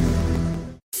InfoWarsStore.com.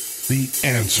 The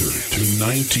answer to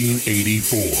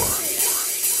 1984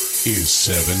 is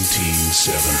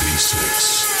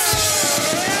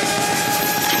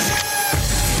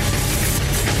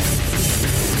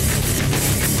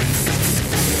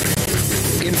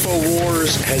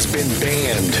InfoWars has been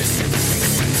banned,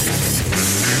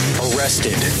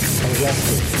 arrested,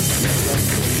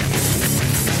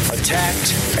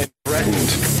 attacked, and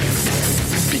threatened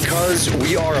because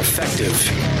we are effective.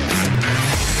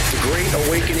 The Great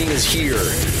Awakening is here.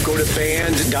 Go to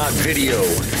band.video,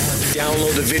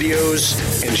 download the videos,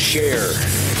 and share.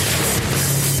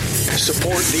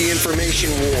 Support the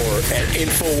information war at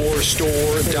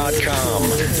InfoWarsStore.com.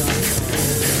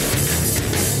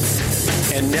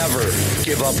 And never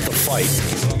give up the fight.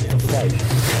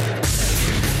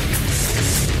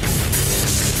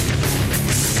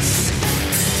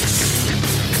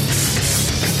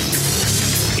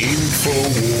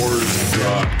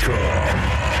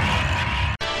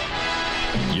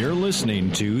 InfoWars.com. You're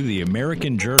listening to The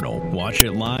American Journal. Watch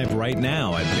it live right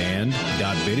now at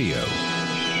band.video.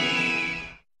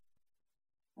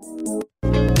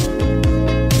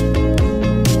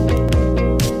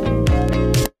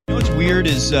 Weird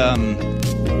is trying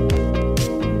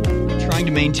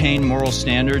to maintain moral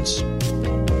standards,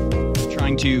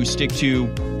 trying to stick to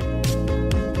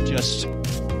just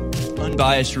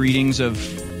unbiased readings of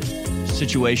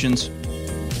situations.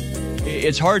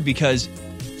 It's hard because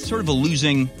it's sort of a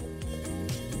losing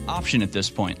option at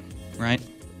this point, right?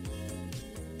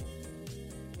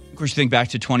 Of course, you think back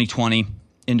to 2020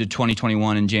 into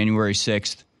 2021 and January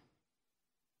 6th,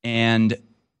 and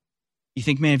you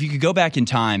think, man, if you could go back in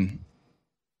time,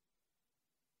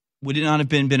 would it not have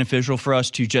been beneficial for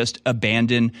us to just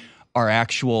abandon our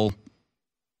actual,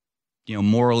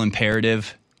 moral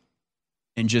imperative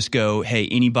and just go, hey,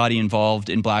 anybody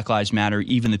involved in Black Lives Matter,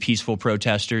 even the peaceful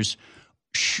protesters,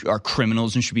 are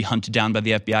criminals and should be hunted down by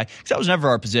the FBI? Because that was never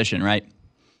our position, right?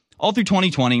 All through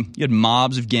 2020, you had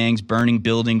mobs of gangs burning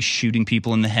buildings, shooting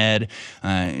people in the head,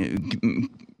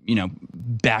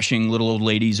 bashing little old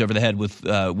ladies over the head with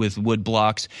wood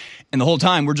blocks. And the whole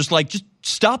time we're just like, just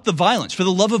stop the violence. For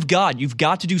the love of God, you've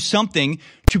got to do something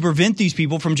to prevent these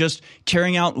people from just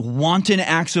carrying out wanton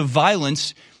acts of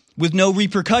violence with no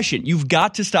repercussion. You've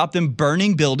got to stop them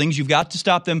burning buildings. You've got to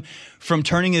stop them from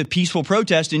turning a peaceful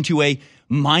protest into a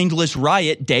mindless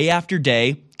riot day after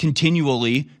day,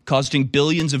 continually costing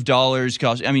billions of dollars,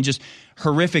 just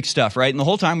horrific stuff, right? And the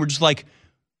whole time we're just like,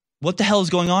 what the hell is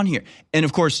going on here? And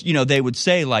of course, they would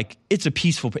say like, it's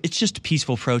just a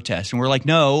peaceful protest. And we're like,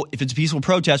 no, if it's a peaceful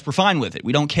protest, we're fine with it.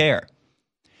 We don't care.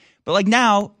 But like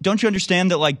now, don't you understand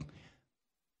that like,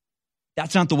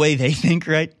 that's not the way they think,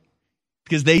 right?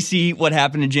 Because they see what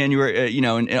happened in January,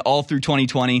 and all through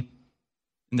 2020.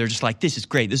 And they're just like, this is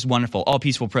great. This is wonderful. All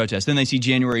peaceful protests. Then they see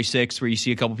January 6th, where you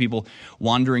see a couple people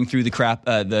wandering through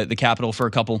the Capitol for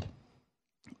a couple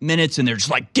minutes, and they're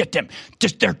just like, get them.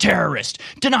 They're terrorists.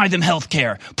 Deny them health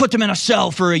care. Put them in a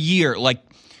cell for a year. Like,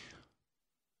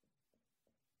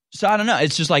 so I don't know.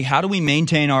 It's just like, how do we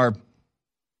maintain our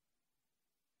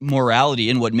morality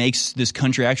and what makes this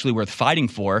country actually worth fighting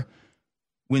for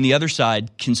when the other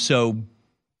side can so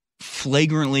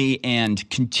flagrantly and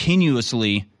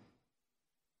continuously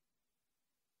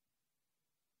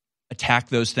attack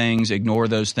those things, ignore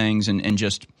those things, and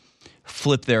just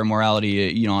flip their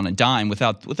morality, on a dime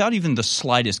without even the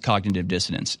slightest cognitive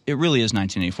dissonance. It really is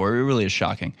 1984. It really is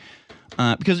shocking.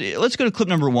 Because let's go to clip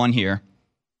number 1 here.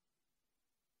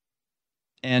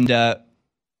 And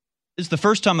it's the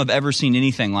first time I've ever seen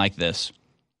anything like this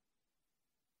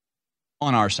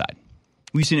on our side.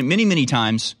 We've seen it many, many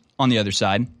times on the other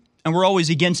side, and we're always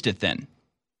against it then.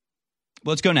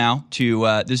 Let's go now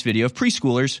to this video of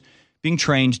preschoolers being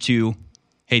trained to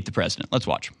hate the president. Let's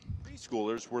watch.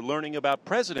 Preschoolers were learning about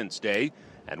President's Day,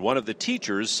 and one of the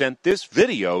teachers sent this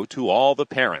video to all the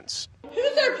parents.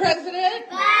 Who's our president?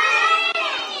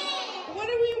 What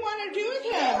do we want to do with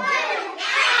him?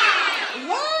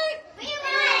 What?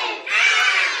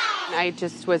 I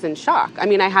just was in shock. I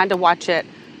mean, I had to watch it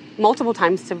multiple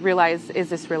times to realize,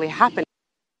 is this really happening?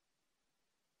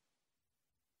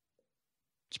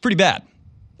 It's pretty bad.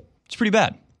 It's pretty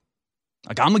bad.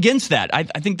 Like, I'm against that. I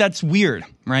think that's weird,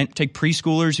 right? Take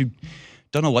preschoolers who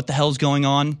don't know what the hell's going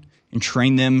on and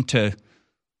train them to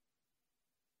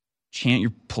chant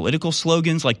your political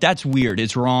slogans. Like, that's weird.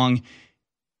 It's wrong.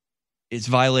 It's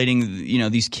violating,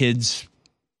 these kids'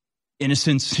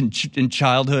 innocence in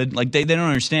childhood. Like, they don't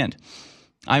understand.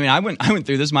 I mean, I went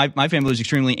through this. My family was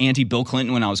extremely anti-Bill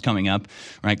Clinton when I was coming up,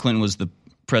 right? Clinton was the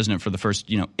president for the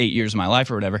first, 8 years of my life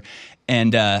or whatever.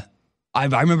 And I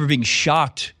remember being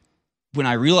shocked when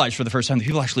I realized for the first time that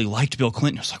people actually liked Bill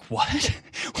Clinton. I was like, what?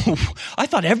 I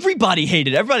thought everybody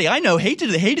hated. Everybody I know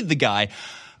hated the guy.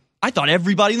 I thought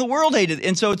everybody in the world hated.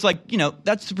 And so it's like,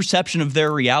 that's the perception of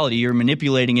their reality. You're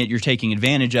manipulating it. You're taking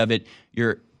advantage of it.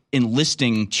 You're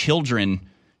enlisting children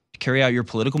to carry out your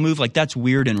political move. Like, that's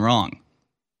weird and wrong.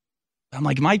 I'm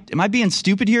like, am I being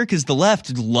stupid here? Because the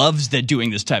left loves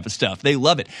doing this type of stuff. They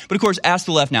love it. But of course, ask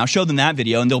the left now. Show them that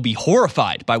video, and they'll be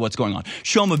horrified by what's going on.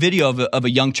 Show them a video of a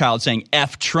young child saying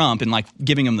F Trump and like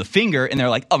giving him the finger, and they're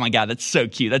like, oh my God, that's so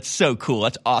cute. That's so cool.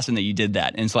 That's awesome that you did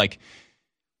that. And it's like,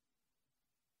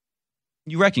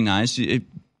 you recognize it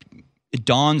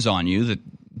dawns on you that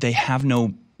they have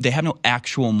no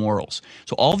actual morals.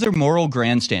 So all of their moral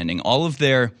grandstanding, all of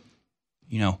their,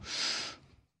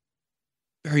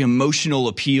 very emotional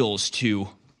appeals to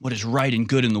what is right and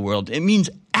good in the world, it means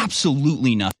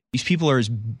absolutely nothing. These people are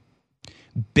as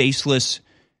baseless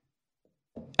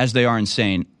as they are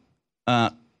insane. Why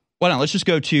not? Let's just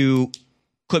go to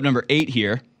clip number 8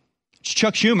 here. It's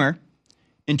Chuck Schumer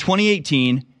in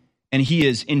 2018, and he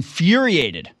is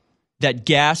infuriated that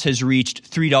gas has reached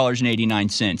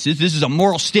 $3.89. This is a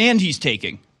moral stand he's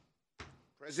taking.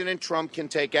 President Trump can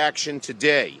take action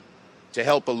today to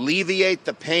help alleviate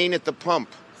the pain at the pump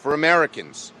for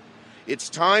Americans. It's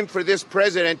time for this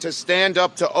president to stand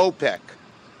up to OPEC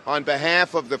on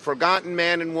behalf of the forgotten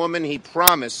man and woman he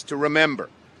promised to remember.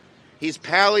 He's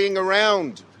pallying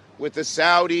around with the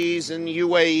Saudis and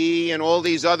UAE and all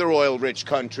these other oil-rich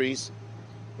countries.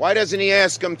 Why doesn't he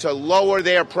ask them to lower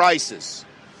their prices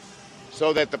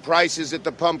so that the prices at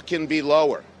the pump can be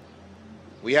lower?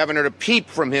 We haven't heard a peep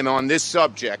from him on this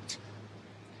subject.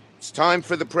 It's time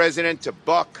for the president to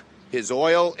buck his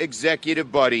oil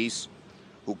executive buddies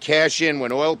who cash in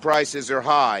when oil prices are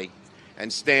high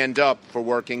and stand up for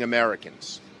working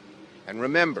Americans. And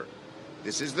remember,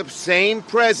 this is the same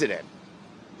president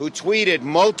who tweeted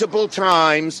multiple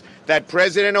times that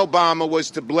President Obama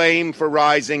was to blame for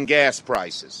rising gas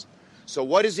prices. So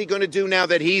what is he going to do now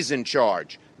that he's in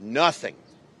charge? Nothing.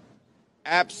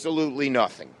 Absolutely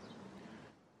nothing.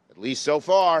 At least so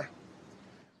far.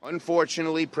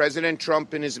 Unfortunately, President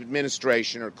Trump and his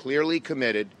administration are clearly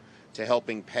committed to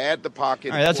helping pad the pocket.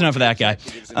 All right, that's enough of that guy.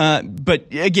 But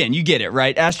again, you get it,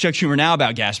 right? Ask Chuck Schumer now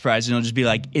about gas prices, and he'll just be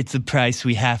like, it's a price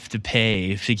we have to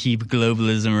pay to keep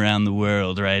globalism around the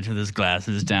world, right? With his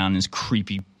glasses down, his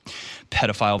creepy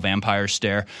pedophile vampire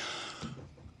stare.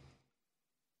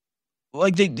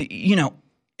 Like,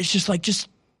 it's just like,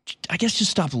 I guess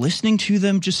just stop listening to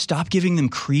them. Just stop giving them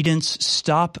credence.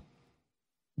 Stop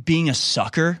being a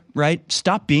sucker, right?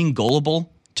 Stop being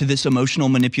gullible to this emotional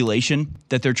manipulation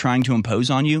that they're trying to impose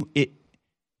on you.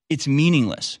 It's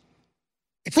meaningless.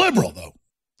 It's liberal, though.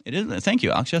 It is. Thank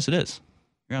you, Alex. Yes, it is.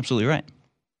 You're absolutely right.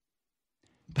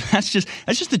 But that's just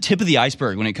the tip of the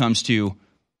iceberg when it comes to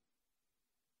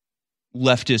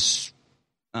leftist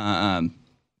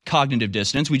cognitive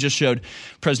dissonance. We just showed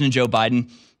President Joe Biden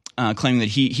claiming that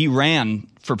he ran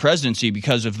for presidency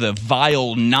because of the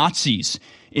vile Nazis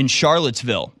in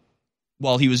Charlottesville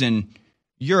while he was in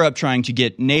Europe trying to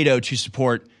get NATO to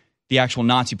support the actual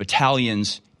Nazi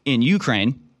battalions in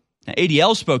Ukraine. Now,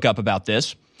 ADL spoke up about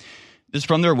this. This is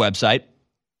from their website.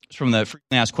 It's from the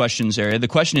frequently asked questions area. The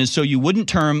question is, so you wouldn't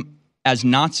term as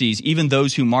Nazis even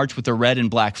those who march with the red and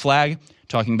black flag,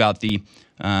 talking about the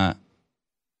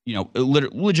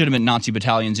legitimate Nazi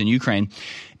battalions in Ukraine.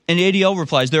 And ADL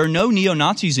replies, there are no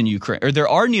neo-Nazis in Ukraine, or there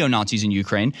are neo-Nazis in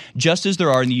Ukraine, just as there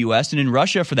are in the U.S. and in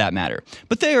Russia for that matter.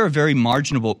 But they are a very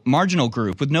marginal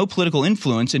group with no political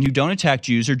influence and who don't attack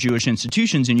Jews or Jewish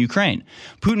institutions in Ukraine.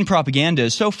 Putin propaganda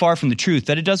is so far from the truth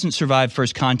that it doesn't survive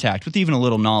first contact with even a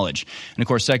little knowledge. And of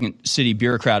course, Second City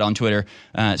bureaucrat on Twitter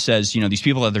says, these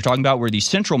people that they're talking about were the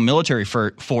central military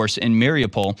force in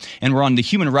Mariupol and were on the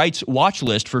human rights watch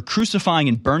list for crucifying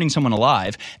and burning someone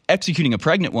alive, executing a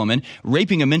pregnant woman,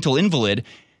 raping a mental invalid.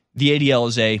 The ADL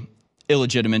is a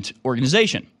illegitimate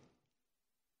organization.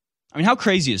 I mean, how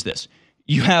crazy is this?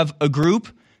 You have a group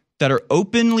that are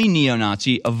openly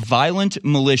neo-Nazi, a violent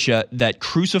militia that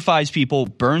crucifies people,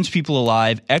 burns people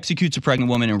alive, executes a pregnant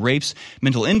woman, and rapes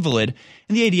mental invalid.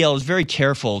 And the ADL is very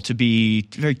careful to be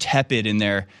very tepid in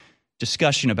their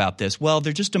discussion about this. Well,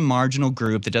 they're just a marginal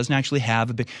group that doesn't actually have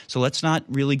a big, so let's not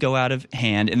really go out of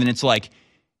hand. And then it's like,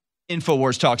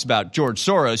 InfoWars talks about George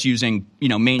Soros using,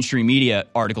 mainstream media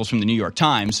articles from the New York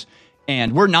Times,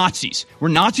 and we're Nazis. We're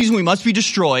Nazis and we must be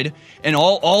destroyed, and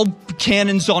all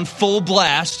cannons on full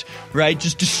blast, right?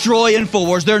 Just destroy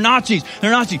InfoWars. They're Nazis.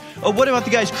 They're Nazis. Oh, what about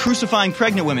the guys crucifying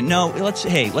pregnant women? No,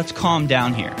 let's calm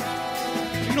down here.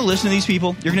 You're going to listen to these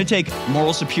people. You're going to take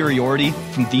moral superiority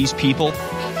from these people.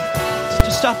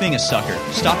 Just stop being a sucker.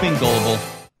 Stop being gullible.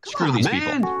 Screw these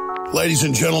people. Ladies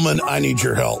and gentlemen, I need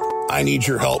your help. I need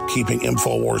your help keeping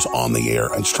InfoWars on the air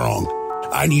and strong.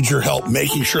 I need your help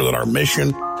making sure that our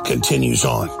mission continues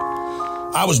on.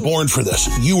 I was born for this.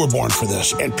 You were born for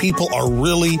this. And people are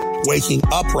really waking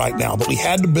up right now. But we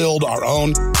had to build our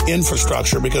own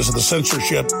infrastructure because of the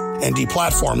censorship and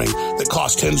deplatforming that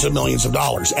cost tens of millions of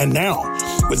dollars. And now,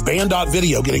 with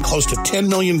Band.video getting close to 10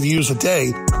 million views a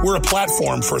day, we're a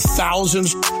platform for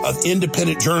thousands of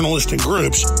independent journalists and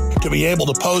groups to be able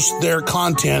to post their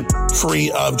content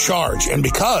free of charge. And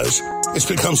because it's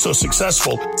become so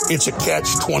successful, it's a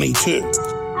catch-22.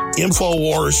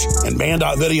 InfoWars and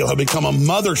Band.video have become a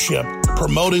mothership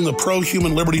promoting the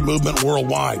pro-human liberty movement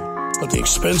worldwide. But the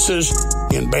expenses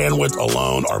in bandwidth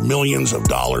alone are millions of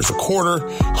dollars a quarter,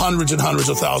 hundreds and hundreds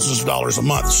of thousands of dollars a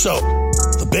month. So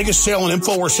the biggest sale in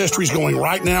InfoWars history is going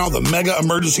right now, the mega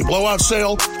emergency blowout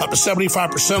sale, up to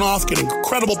 75% off, get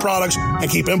incredible products, and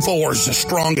keep InfoWars as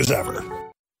strong as ever.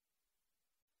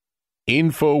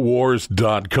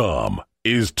 Infowars.com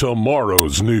is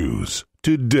tomorrow's news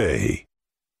today.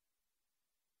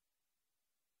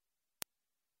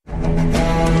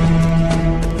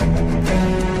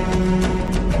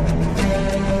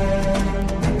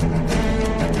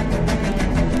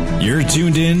 You're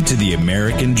tuned in to the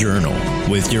American Journal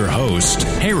with your host,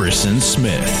 Harrison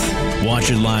Smith.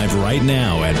 Watch it live right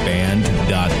now at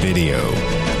band.video.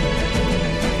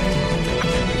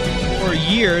 For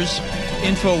years,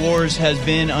 InfoWars has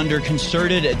been under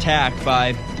concerted attack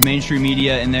by the mainstream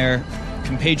media and their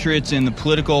compatriots in the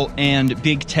political and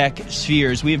big tech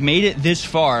spheres. We have made it this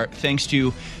far thanks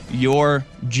to your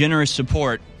generous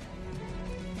support.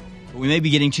 But we may be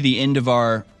getting to the end of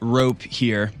our rope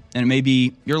here, and it may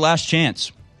be your last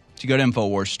chance to go to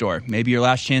InfoWars store. Maybe your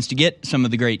last chance to get some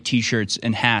of the great t-shirts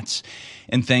and hats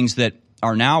and things that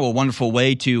are now a wonderful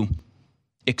way to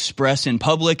express in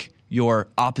public your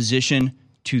opposition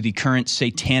to the current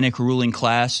satanic ruling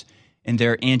class and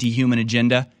their anti-human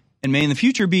agenda, and may in the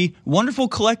future be wonderful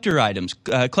collector items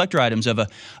of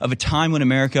a time when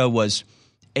America was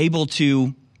able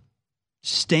to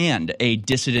stand a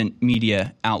dissident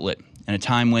media outlet, and a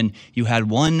time when you had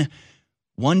one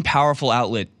powerful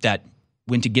outlet that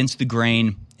went against the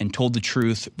grain and told the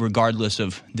truth regardless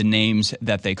of the names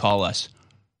that they call us.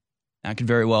 That could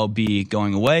very well be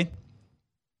going away.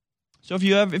 So if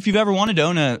you've ever wanted to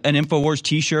own an InfoWars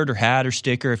t-shirt or hat or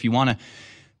sticker, if you want to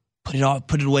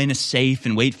put it away in a safe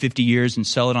and wait 50 years and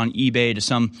sell it on eBay to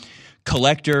some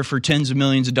collector for tens of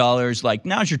millions of dollars, like,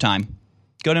 now's your time.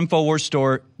 Go to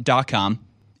InfoWarsStore.com.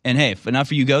 And hey, if enough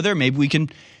of you go there, maybe we can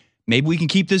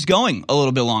keep this going a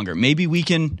little bit longer. Maybe we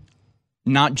can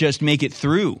not just make it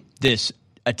through this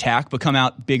attack, but come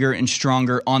out bigger and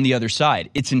stronger on the other side.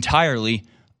 It's entirely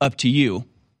up to you.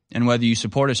 and whether you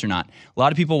support us or not. A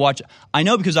lot of people watch. I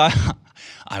know because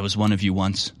I was one of you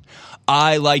once.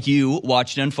 I, like you,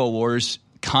 watched InfoWars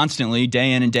constantly,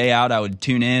 day in and day out. I would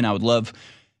tune in. I would love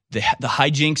the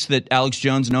hijinks that Alex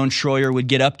Jones and Owen Schroyer would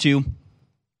get up to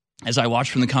as I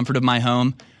watched from the comfort of my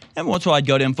home. And once in a while, I'd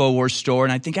go to InfoWars store,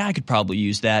 and I'd think, I could probably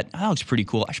use that. That looks pretty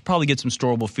cool. I should probably get some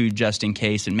storable food just in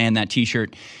case. And, man, that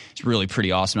T-shirt is really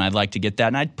pretty awesome. I'd like to get that.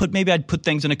 And I'd put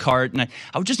things in a cart, and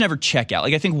I would just never check out.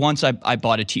 Like, I think once I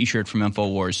bought a T-shirt from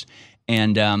InfoWars.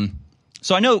 And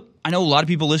so I know a lot of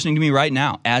people listening to me right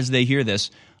now, as they hear this,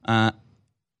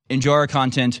 enjoy our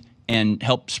content and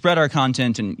help spread our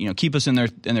content and, keep us in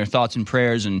their thoughts and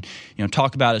prayers and,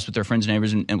 talk about us with their friends and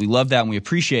neighbors. And we love that and we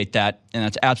appreciate that. And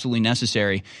that's absolutely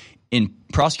necessary in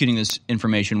prosecuting this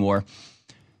information war.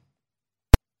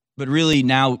 But really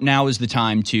now is the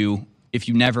time to, if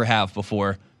you never have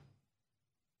before,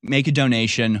 make a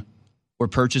donation or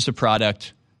purchase a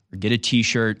product or get a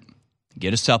T-shirt,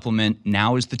 get a supplement.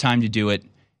 Now is the time to do it.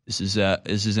 This is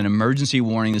an emergency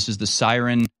warning. This is the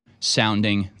siren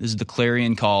sounding. This is the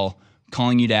clarion call,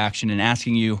 calling you to action and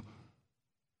asking you,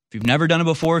 if you've never done it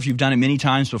before, if you've done it many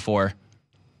times before,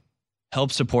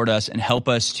 help support us and help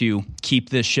us to keep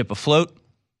this ship afloat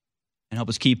and help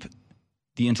us keep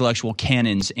the intellectual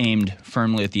cannons aimed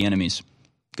firmly at the enemies.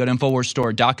 Go to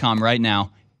InfoWarsStore.com right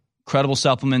now. Incredible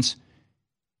supplements,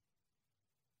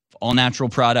 all natural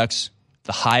products,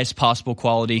 the highest possible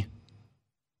quality.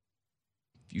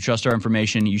 If you trust our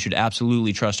information, you should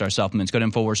absolutely trust our supplements. Go to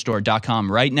InfoWarsStore.com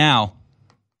right now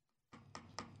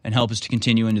and help us to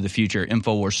continue into the future.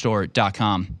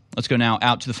 InfoWarsStore.com. Let's go now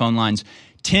out to the phone lines.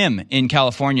 Tim in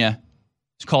California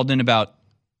has called in about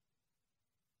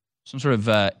some sort of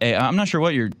I'm not sure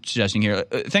what you're suggesting here.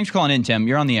 Thanks for calling in, Tim.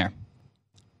 You're on the air.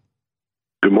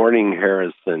 Good morning,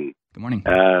 Harrison. Good morning.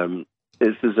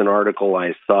 This is an article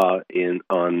I saw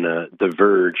on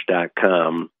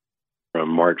TheVerge.com from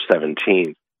March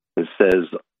 17th. It says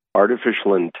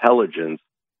artificial intelligence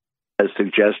has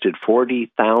suggested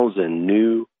 40,000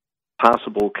 new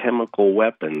possible chemical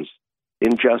weapons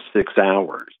in just 6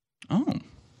 hours. Oh,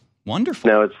 wonderful.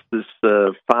 Now, it's this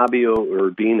Fabio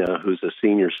Urbina, who's a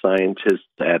senior scientist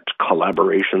at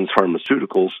Collaborations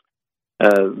Pharmaceuticals.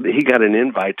 He got an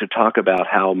invite to talk about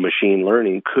how machine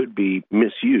learning could be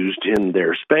misused in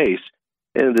their space.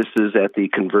 And this is at the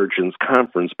Convergence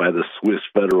Conference by the Swiss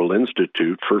Federal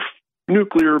Institute for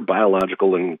Nuclear,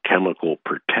 Biological, and Chemical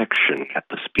Protection at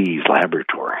the Spies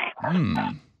Laboratory.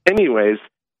 Anyways,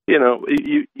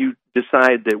 you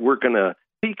decide that we're going to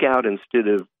seek out instead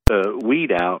of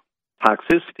weed out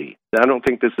toxicity. I don't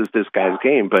think this is this guy's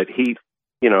game, but he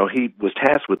was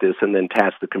tasked with this and then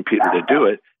tasked the computer to do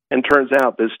it. And turns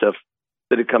out this stuff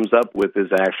that it comes up with is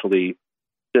actually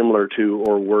similar to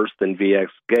or worse than VX.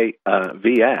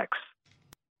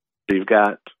 So you've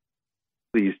got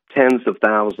these tens of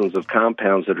thousands of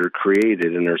compounds that are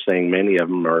created, and they're saying many of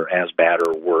them are as bad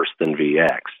or worse than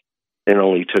VX. It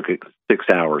only took 6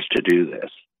 hours to do this.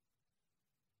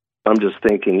 I'm just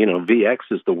thinking, VX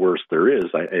is the worst there is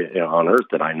on Earth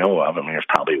that I know of. I mean, there's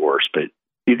probably worse, but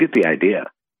you get the idea.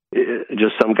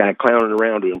 Just some guy clowning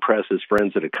around to impress his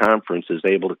friends at a conference is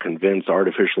able to convince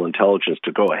artificial intelligence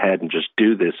to go ahead and just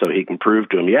do this so he can prove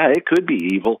to him, it could be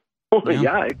evil.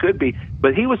 Yeah, it could be.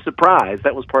 But he was surprised.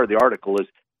 That was part of the article, is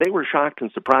they were shocked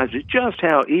and surprised at just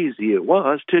how easy it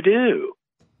was to do.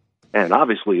 And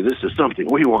obviously this is something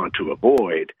we want to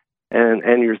avoid.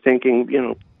 And you're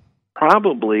thinking,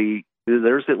 probably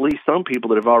there's at least some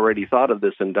people that have already thought of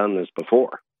this and done this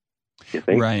before. You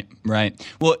think? Right.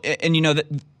 Well, and that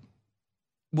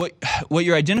what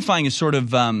you're identifying is sort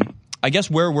of, I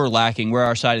guess, where we're lacking, where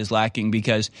our side is lacking,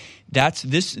 because that's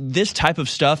this type of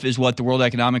stuff is what the World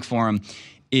Economic Forum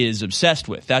is obsessed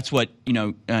with. That's what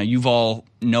Yuval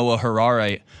Noah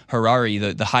Harari,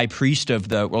 the high priest of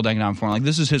the World Economic Forum. Like,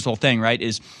 this is his whole thing, right?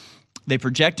 Is they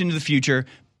project into the future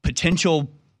potential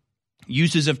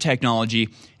uses of technology,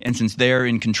 and since they're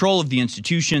in control of the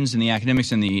institutions and the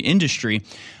academics and the industry,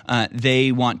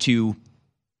 they want to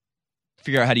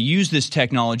figure out how to use this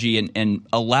technology and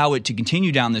allow it to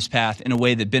continue down this path in a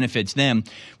way that benefits them,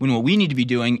 when what we need to be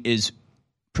doing is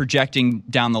projecting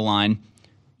down the line,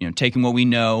 taking what we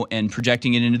know and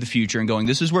projecting it into the future and going,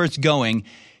 this is where it's going.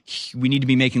 We need to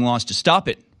be making laws to stop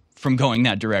it from going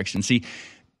that direction. See,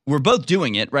 we're both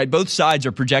doing it, right? Both sides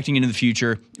are projecting into the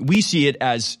future. We see it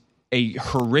as a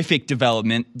horrific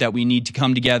development that we need to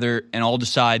come together and all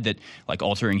decide that, like,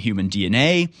 altering human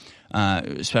DNA,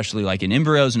 especially like in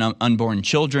embryos and unborn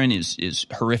children, is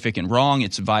horrific and wrong.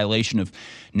 It's a violation of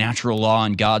natural law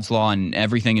and God's law and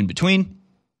everything in between.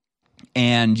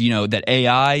 And, that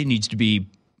AI needs to be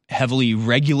heavily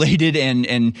regulated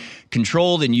and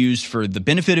controlled and used for the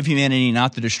benefit of humanity,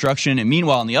 not the destruction. And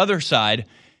meanwhile, on the other side,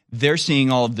 they're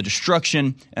seeing all of the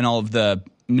destruction and all of the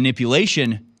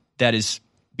manipulation that is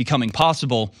becoming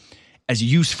possible as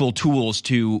useful tools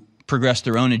to progress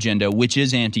their own agenda, which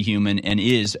is anti-human and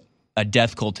is a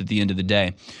death cult at the end of the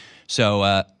day.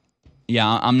 So,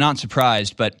 yeah, I'm not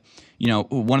surprised. But, you know,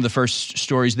 one of the first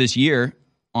stories this year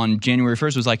on January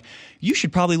 1st was like, you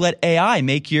should probably let AI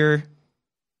make your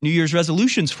New Year's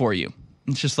resolutions for you.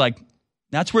 It's just like,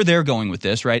 that's where they're going with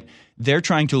this, right? They're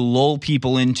trying to lull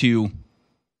people into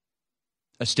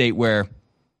a state where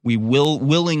we will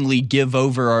willingly give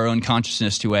over our own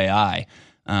consciousness to AI,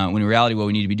 when in reality what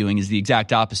we need to be doing is the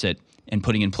exact opposite and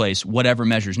putting in place whatever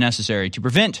measures necessary to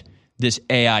prevent this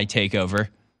AI takeover.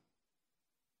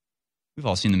 We've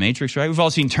all seen The Matrix, right? We've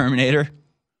all seen Terminator.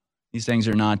 These things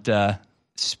are not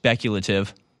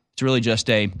speculative. It's really just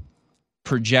a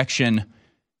projection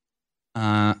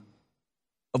of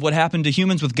what happened to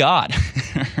humans with God,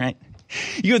 right?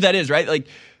 You know what that is, right? Like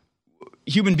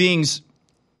human beings,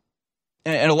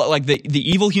 and a lot, like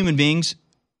the evil human beings,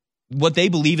 what they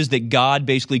believe is that God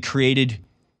basically created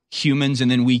humans and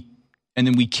then we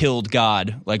killed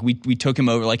God. Like we took him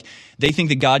over. Like they think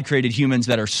that God created humans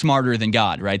that are smarter than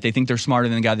God, right? They think they're smarter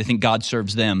than God. They think God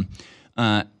serves them.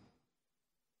 And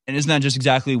isn't that just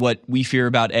exactly what we fear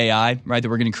about AI, right? That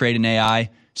we're going to create an AI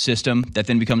system that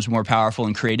then becomes more powerful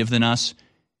and creative than us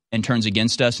and turns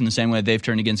against us in the same way they've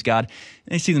turned against God.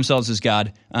 They see themselves as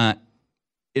God.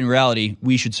 In reality,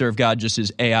 we should serve God just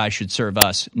as AI should serve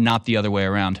us, not the other way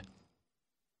around.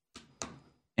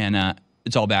 And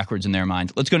it's all backwards in their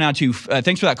mind. Let's go now to,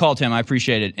 thanks for that call, Tim. I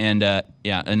appreciate it. And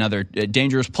yeah, another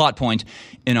dangerous plot point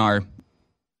in our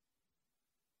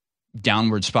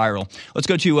downward spiral. Let's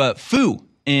go to Fu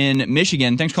in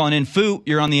Michigan. Thanks for calling in. Fu,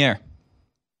 you're on the air.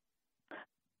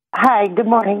 Hi, good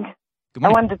morning. Good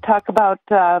morning. I wanted to talk about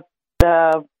the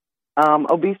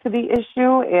obesity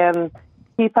issue and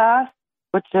PFAS,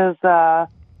 which is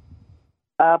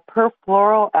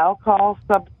perfluoroalkyl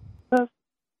substances.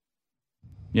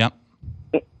 Yep.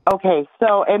 Okay,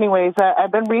 so anyways,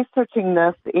 I've been researching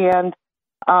this, and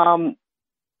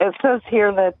it says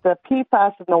here that the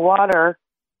PFAS in the water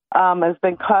has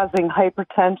been causing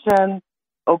hypertension,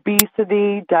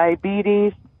 obesity,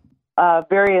 diabetes,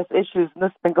 various issues, and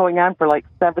this has been going on for like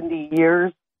 70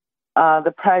 years.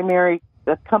 The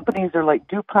companies are like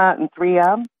DuPont and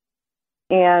 3M,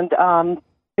 and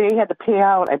they had to pay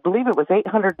out, I believe it was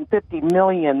 $850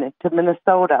 million to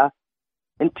Minnesota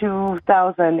in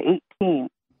 2018.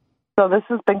 So this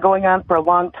has been going on for a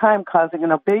long time, causing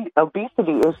an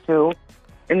obesity issue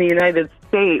in the United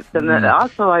States. And then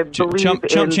also, I believe...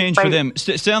 Chump change for them.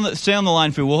 Stay on the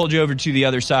line, Fu. We'll hold you over to the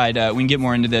other side. We can get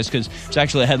more into this because it's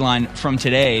actually a headline from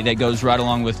today that goes right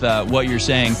along with what you're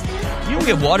saying. You know, we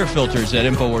have water filters at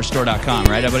InfoWarsStore.com,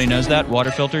 right? Everybody knows that?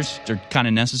 Water filters are kind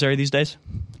of necessary these days.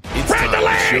 It's time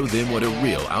to show them what a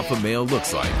real alpha male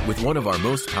looks like with one of our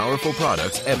most powerful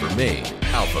products ever made,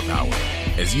 Alpha Power.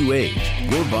 As you age,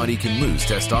 your body can lose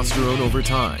testosterone over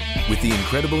time. With the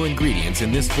incredible ingredients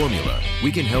in this formula,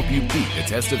 we can help you beat the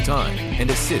test of time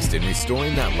and assist in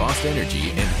restoring that lost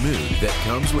energy and mood that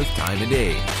comes with time and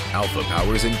age. Alpha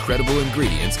Power's incredible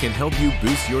ingredients can help you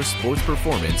boost your sports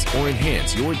performance or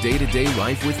enhance your day-to-day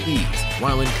life with ease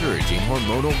while encouraging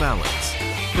hormonal balance.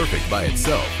 Perfect by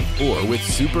itself or with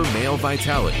super male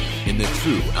vitality in the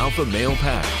true Alpha Male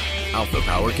Pack. Alpha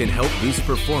Power can help boost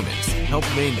performance, help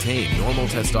maintain normal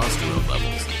testosterone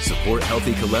levels, support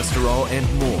healthy cholesterol, and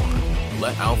more.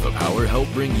 Let Alpha Power help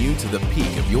bring you to the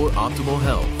peak of your optimal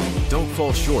health. Don't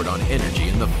fall short on energy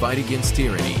in the fight against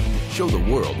tyranny. Show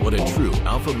the world what a true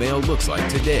alpha male looks like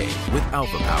today with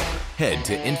Alpha Power. Head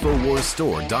to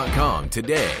InfoWarsStore.com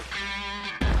today.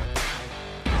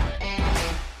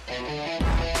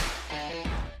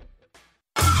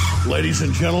 Ladies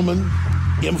and gentlemen,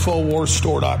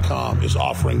 InfoWarsStore.com is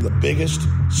offering the biggest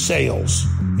sales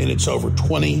in its over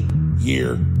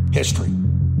 20-year history.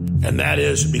 And that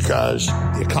is because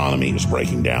the economy is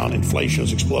breaking down, inflation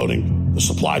is exploding, the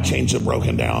supply chains have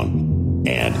broken down,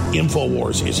 and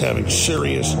InfoWars is having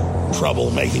serious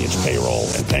trouble making its payroll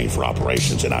and paying for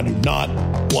operations. And I do not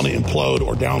want to implode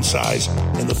or downsize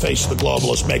in the face of the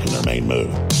globalists making their main move.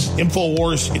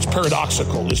 InfoWars, it's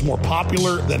paradoxical, is more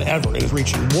popular than ever. It is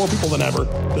reaching more people than ever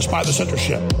despite the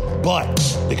censorship. But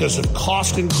because of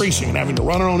cost increasing and having to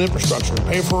run our own infrastructure and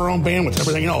pay for our own bandwidth and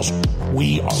everything else,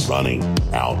 we are running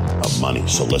out of money.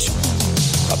 So listen,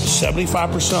 up to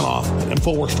 75% off at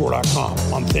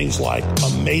InfoWarsStore.com on things like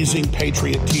amazing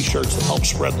Patriot t-shirts that help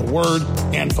spread the word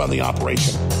and fund the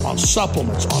operation, on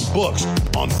supplements, on books,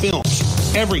 on films,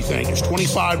 Everything is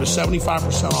 25 to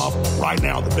 75% off right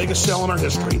now. The biggest sale in our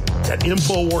history at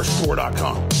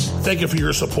InfoWarsStore.com. Thank you for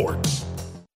your support.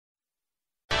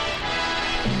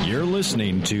 You're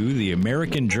listening to The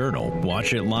American Journal.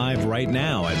 Watch it live right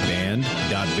now at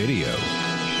band.video.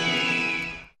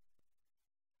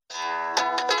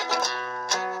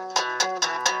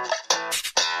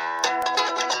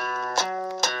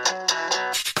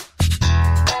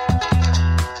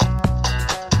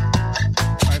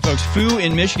 Fu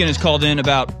in Michigan has called in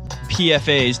about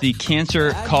PFAs, the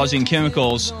cancer-causing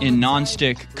chemicals in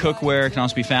nonstick cookware. It can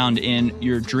also be found in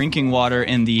your drinking water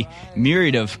and the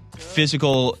myriad of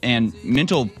physical and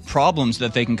mental problems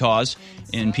that they can cause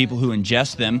in people who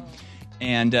ingest them.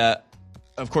 And,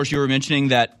 of course, you were mentioning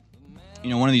that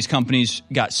one of these companies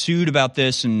got sued about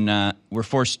this and were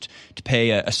forced to pay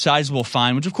a sizable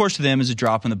fine, which, of course, to them is a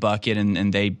drop in the bucket,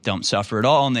 and they don't suffer at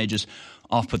all, and they just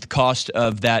put the cost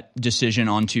of that decision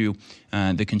onto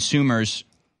the consumers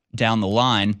down the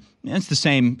line. And it's the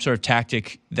same sort of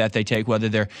tactic that they take, whether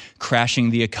they're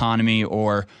crashing the economy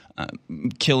or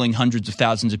killing hundreds of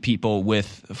thousands of people with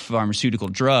pharmaceutical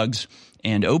drugs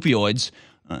and opioids.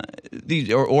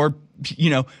 Or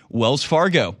Wells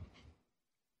Fargo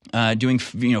doing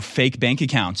fake bank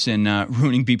accounts and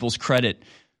ruining people's credit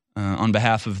on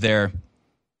behalf of their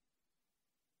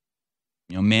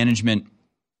management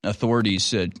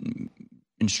authorities,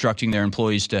 instructing their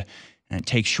employees to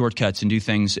take shortcuts and do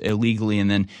things illegally, and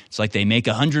then it's like they make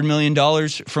 $100 million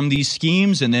from these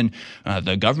schemes, and then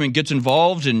the government gets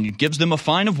involved and gives them a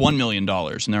fine of $1 million,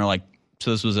 and they're like,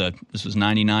 so this was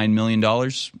 $99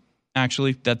 million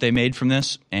actually that they made from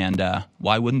this, and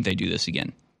why wouldn't they do this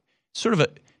again? Sort of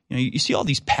you see all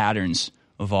these patterns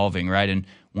evolving, right? And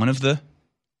one of the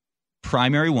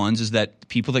primary ones is that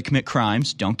people that commit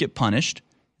crimes don't get punished.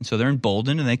 And so they're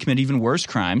emboldened and they commit even worse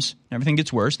crimes. Everything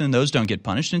gets worse, and then those don't get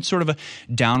punished. And it's sort of a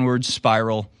downward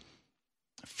spiral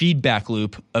feedback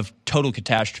loop of total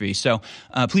catastrophe. So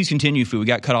please continue, Fu. We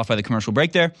got cut off by the commercial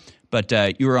break there, but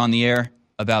you were on the air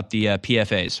about the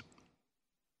PFAs.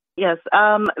 Yes.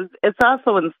 It's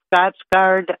also in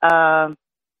Scotchgard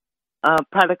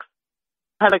products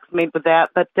made with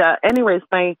that. But anyways,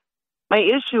 my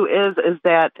issue is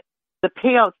that the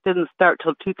payouts didn't start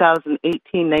till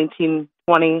 2018, 19,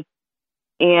 20,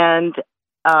 and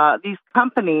these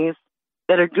companies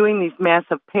that are doing these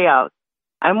massive payouts,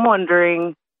 I'm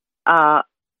wondering,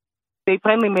 they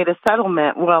finally made a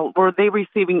settlement. Well, were they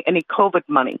receiving any COVID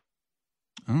money?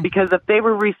 Because if they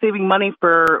were receiving money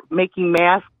for making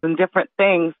masks and different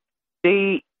things,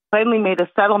 they finally made a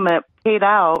settlement, paid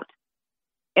out,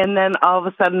 and then all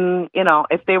of a sudden,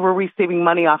 if they were receiving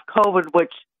money off COVID,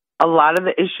 which a lot of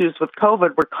the issues with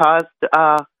COVID were caused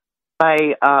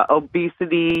by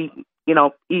obesity,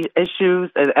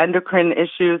 issues, and endocrine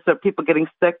issues, so people getting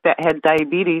sick that had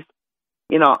diabetes.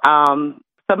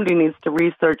 Somebody needs to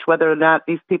research whether or not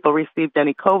these people received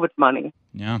any COVID money.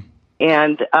 Yeah.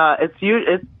 And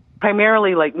it's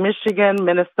primarily like Michigan,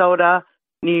 Minnesota,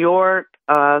 New York,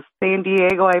 San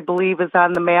Diego, I believe, is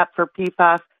on the map for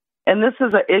PFAS. And this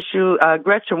is an issue,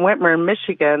 Gretchen Whitmer in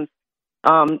Michigan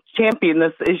championed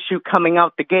this issue coming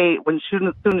out the gate as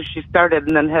soon as she started,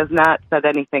 and then has not said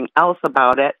anything else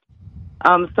about it.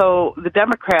 So the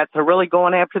Democrats are really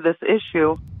going after this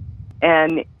issue,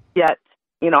 and yet,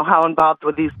 how involved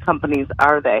with these companies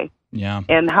are they? Yeah.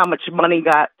 And how much money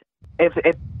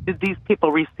did these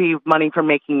people receive money for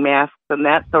making masks and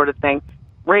that sort of thing,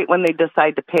 right when they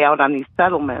decide to pay out on these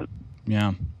settlements?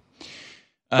 Yeah.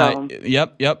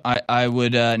 Yep. I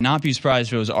would not be surprised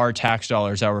if it was our tax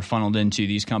dollars that were funneled into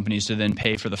these companies to then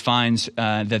pay for the fines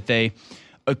that they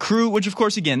accrue, which, of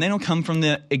course, again, they don't come from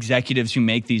the executives who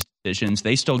make these decisions.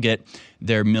 They still get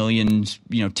their millions,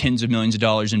 tens of millions of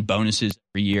dollars in bonuses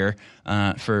every year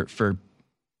for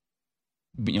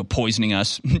poisoning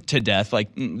us to death. Like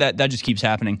that just keeps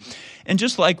happening. And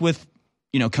just like with,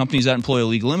 companies that employ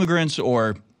illegal immigrants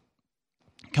or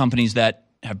companies that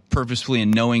have purposefully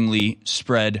and knowingly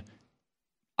spread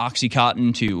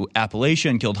OxyContin to Appalachia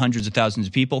and killed hundreds of thousands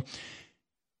of people,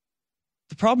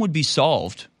 the problem would be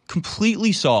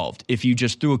completely solved, if you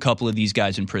just threw a couple of these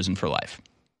guys in prison for life.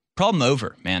 Problem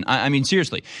over, man. I mean,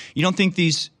 seriously, you don't think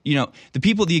these, the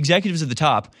executives at the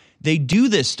top, they do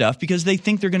this stuff because they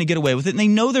think they're going to get away with it, and they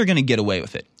know they're going to get away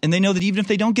with it. And they know that even if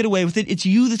they don't get away with it, it's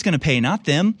you that's going to pay, not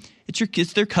them.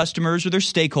 It's their customers or their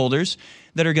stakeholders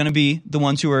that are going to be the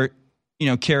ones who are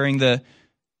carrying the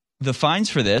fines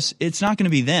for this. It's not going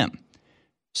to be them.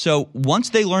 So once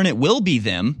they learn it will be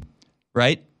them,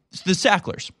 right? It's the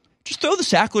Sacklers. Just throw the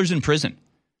Sacklers in prison.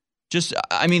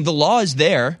 The law is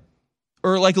there.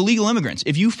 Or like illegal immigrants.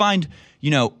 If you find,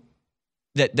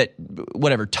 that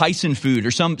whatever, Tyson Food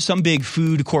or some big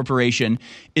food corporation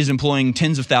is employing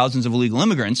tens of thousands of illegal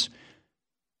immigrants,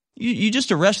 you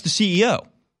just arrest the CEO.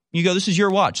 You go, this is your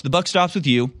watch. The buck stops with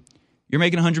you. You're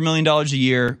making $100 million a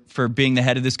year for being the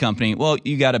head of this company. Well,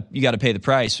 you got to pay the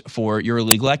price for your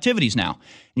illegal activities now.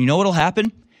 And you know what'll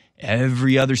happen?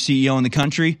 Every other CEO in the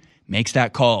country makes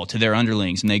that call to their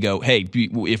underlings, and they go, hey,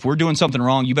 if we're doing something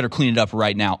wrong, you better clean it up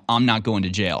right now. I'm not going to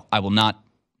jail. I will not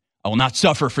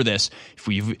suffer for this. If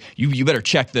you better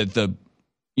check the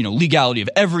legality of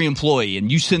every employee, and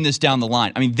you send this down the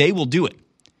line. I mean, they will do it.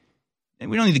 And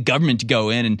we don't need the government to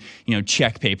go in and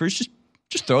check papers.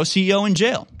 Just throw a CEO in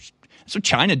jail. That's what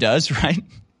China does, right?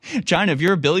 China, if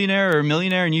you're a billionaire or a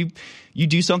millionaire and you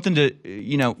do something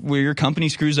to where your company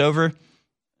screws over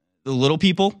the little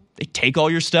people, they take all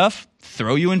your stuff,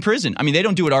 throw you in prison. I mean, they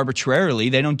don't do it arbitrarily.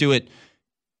 They don't do it,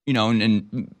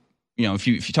 if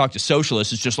you talk to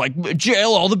socialists, it's just like jail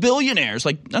all the billionaires.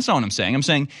 Like, that's not what I'm saying. I'm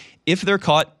saying if they're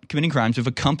caught committing crimes, if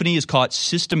a company is caught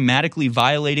systematically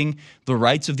violating the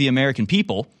rights of the American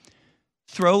people,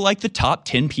 throw like the top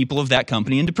 10 people of that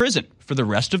company into prison for the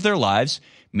rest of their lives,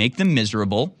 make them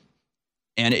miserable.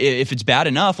 And if it's bad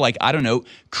enough, like, I don't know,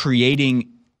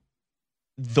 creating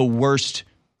the worst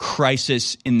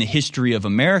crisis in the history of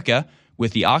America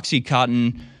with the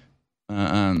OxyContin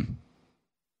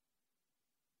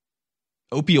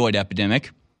opioid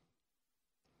epidemic,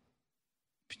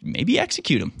 maybe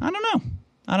execute him. I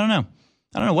don't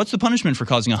know. What's the punishment for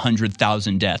causing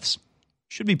 100,000 deaths?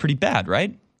 Should be pretty bad, right?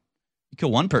 You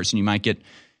kill one person, you might get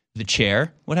the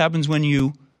chair. What happens when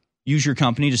you use your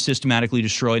company to systematically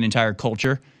destroy an entire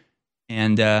culture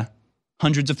and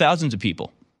hundreds of thousands of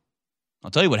people?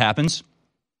 I'll tell you what happens.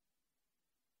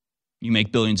 You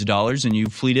make billions of dollars and you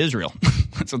flee to Israel.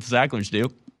 That's what the Sacklers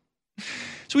do.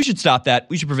 So we should stop that.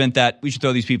 We should prevent that. We should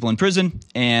throw these people in prison,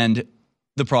 and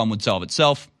the problem would solve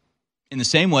itself. In the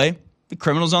same way, the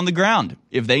criminals on the ground,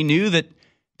 if they knew that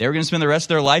they were going to spend the rest of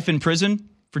their life in prison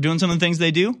for doing some of the things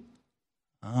they do,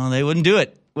 they wouldn't do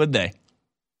it, would they?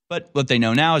 But what they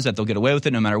know now is that they'll get away with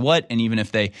it no matter what, and even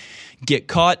if they get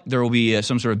caught, there will be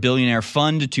some sort of billionaire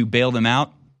fund to bail them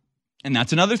out. And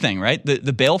that's another thing, right?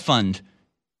 The bail fund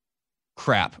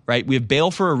crap, right? We have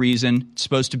bail for a reason. It's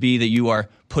supposed to be that you are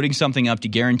putting something up to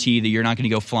guarantee that you're not going to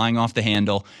go flying off the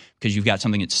handle because you've got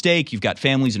something at stake. You've got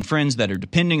families and friends that are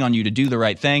depending on you to do the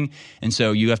right thing, and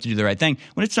so you have to do the right thing.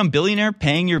 When it's some billionaire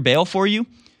paying your bail for you,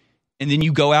 and then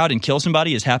you go out and kill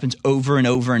somebody, as happens over and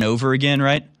over and over again,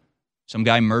 right? Some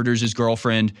guy murders his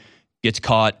girlfriend, gets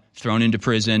caught, thrown into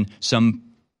prison. Some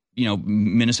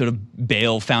Minnesota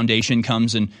Bail Foundation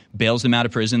comes and bails them out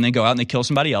of prison. They go out and they kill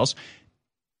somebody else.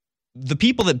 The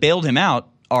people that bailed him out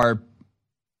are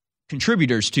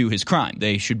contributors to his crime.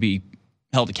 They should be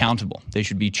held accountable. They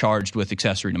should be charged with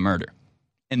accessory to murder.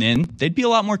 And then they'd be a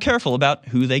lot more careful about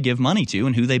who they give money to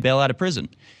and who they bail out of prison.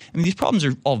 I mean, these problems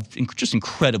are all just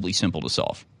incredibly simple to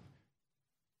solve.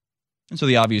 And so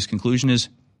the obvious conclusion is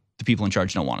the people in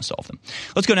charge don't want to solve them.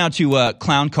 Let's go now to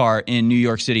Clown Car in New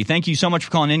York City. Thank you so much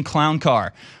for calling in, Clown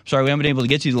Car. Sorry, we haven't been able to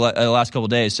get to you the last couple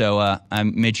of days, so I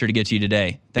made sure to get to you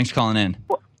today. Thanks for calling in.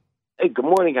 Hey, good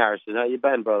morning, Harrison. How you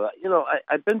been, brother?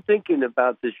 I've been thinking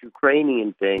about this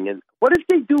Ukrainian thing, and what if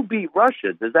they do beat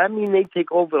Russia? Does that mean they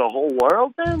take over the whole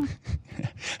world then?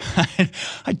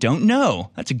 I don't know.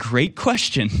 That's a great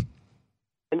question.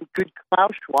 And could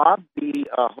Klaus Schwab be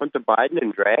Hunter Biden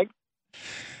in drag?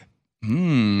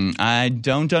 I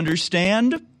don't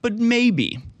understand, but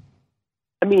maybe.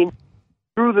 I mean,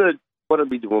 what are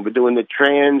we doing? We're doing the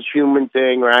transhuman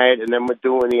thing, right? And then we're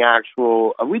doing the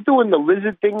actual. Are we doing the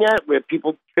lizard thing yet, where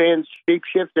people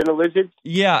shapeshift into lizards?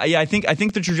 Yeah. I think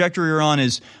the trajectory we're on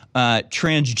is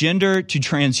transgender to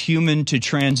transhuman to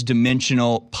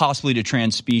transdimensional, possibly to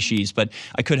transspecies. But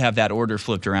I could have that order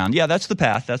flipped around. Yeah, that's the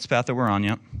path. That's the path that we're on.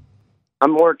 Yeah.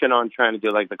 I'm working on trying to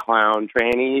do like the clown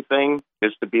tranny thing,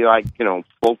 just to be like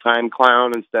full-time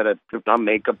clown instead of putting on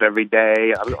makeup every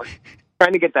day. I'm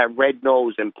trying to get that red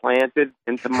nose implanted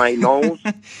into my nose.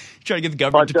 Trying to get the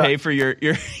government to pay for your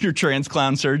trans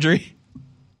clown surgery.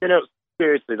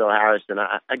 Seriously though, Harrison,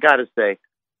 I got to say,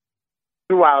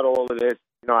 throughout all of this,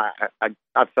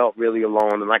 I felt really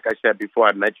alone. And like I said before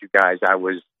I met you guys, I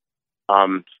was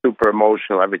super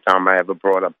emotional every time I ever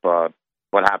brought up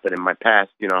what happened in my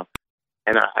past,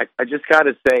 And I just got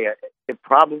to say, it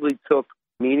probably took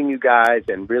meeting you guys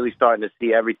and really starting to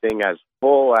see everything as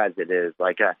full as it is.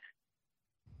 Like,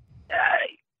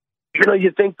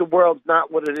 you think the world's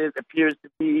not what it appears to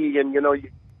be, and you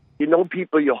know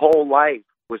people your whole life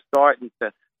were starting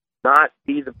to not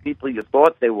be the people you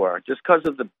thought they were, just because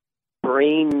of the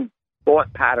brain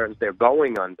thought patterns they're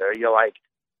going under. You're like,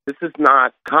 This is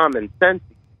not common sense.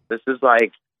 This is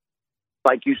like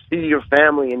you see your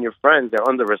family and your friends, they're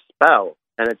under a spell,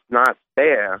 and it's not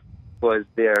fair because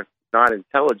they're not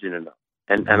intelligent enough.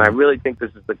 And I really think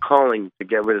this is the calling to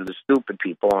get rid of the stupid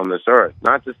people on this earth.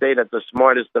 Not to say that the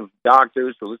smartest of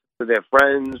doctors who listen to their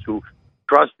friends, who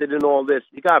trusted in all this,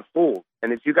 you got fooled.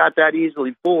 And if you got that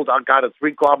easily fooled, I got a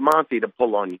 3-carb Monty to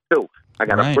pull on you, too. I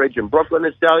got a fridge in Brooklyn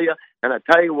to sell you, and I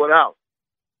tell you what else.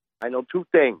 I know 2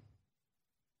 things.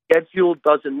 Jet fuel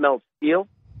doesn't melt steel,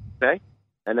 okay?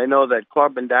 And I know that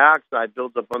carbon dioxide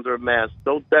builds up under a mass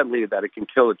so deadly that it can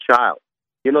kill a child.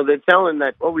 You know, they're telling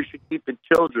that, we should keep the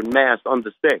children masked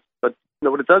under 6. But you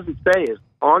know, what it doesn't say is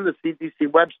on the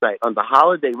CDC website, on the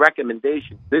holiday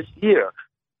recommendations this year,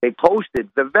 they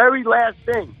posted the very last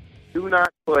thing. Do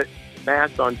not put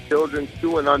masks on children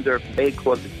 2 and under, may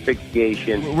cause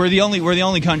asphyxiation. We're the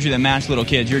only country that masks little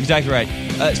kids. You're exactly right.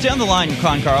 Stay on the line,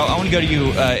 Con Carl. I want to go to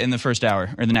you in the first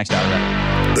hour, or the next hour.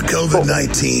 Right? The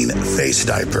COVID-19 face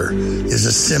diaper is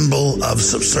a symbol of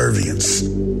subservience,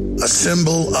 a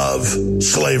symbol of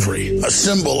slavery, a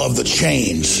symbol of the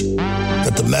chains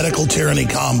that the medical tyranny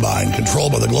combine,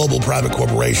 controlled by the global private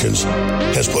corporations,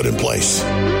 has put in place.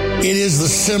 It is the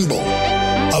symbol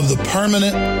of the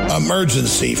permanent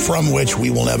emergency from which we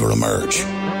will never emerge.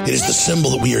 It is the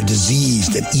symbol that we are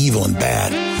diseased and evil and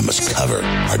bad and must cover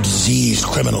our diseased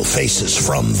criminal faces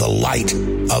from the light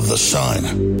of the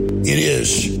sun. It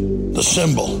is the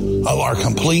symbol of our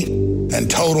complete and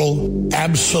total,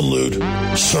 absolute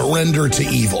surrender to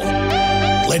evil.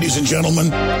 Ladies and gentlemen,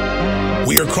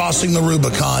 we are crossing the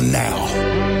Rubicon now.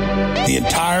 The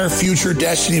entire future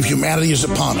destiny of humanity is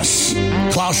upon us.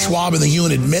 Klaus Schwab and the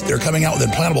UN admit they're coming out with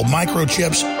implantable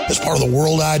microchips as part of the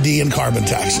world ID and carbon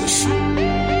taxes.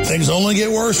 Things only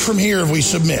get worse from here if we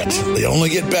submit. They only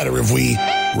get better if we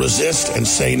resist and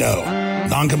say no.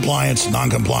 Non-compliance,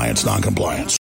 non-compliance, non-compliance.